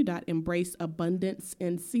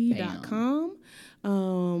www.embraceabundancenc.com.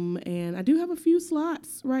 And I do have a few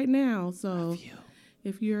slots right now. So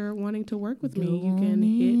if you're wanting to work with me, you can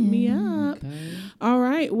hit me up. Okay. All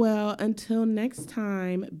right. Well, until next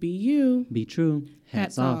time, be you. Be true.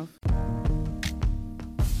 Hats off.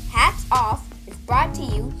 Hats Off is brought to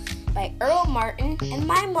you by Earl Martin and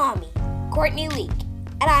my mommy, Courtney Leak.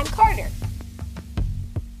 And I'm Carter.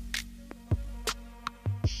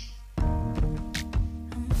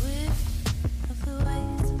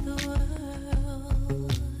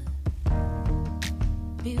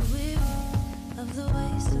 Beware of the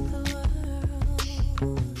ways of the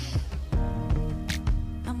world.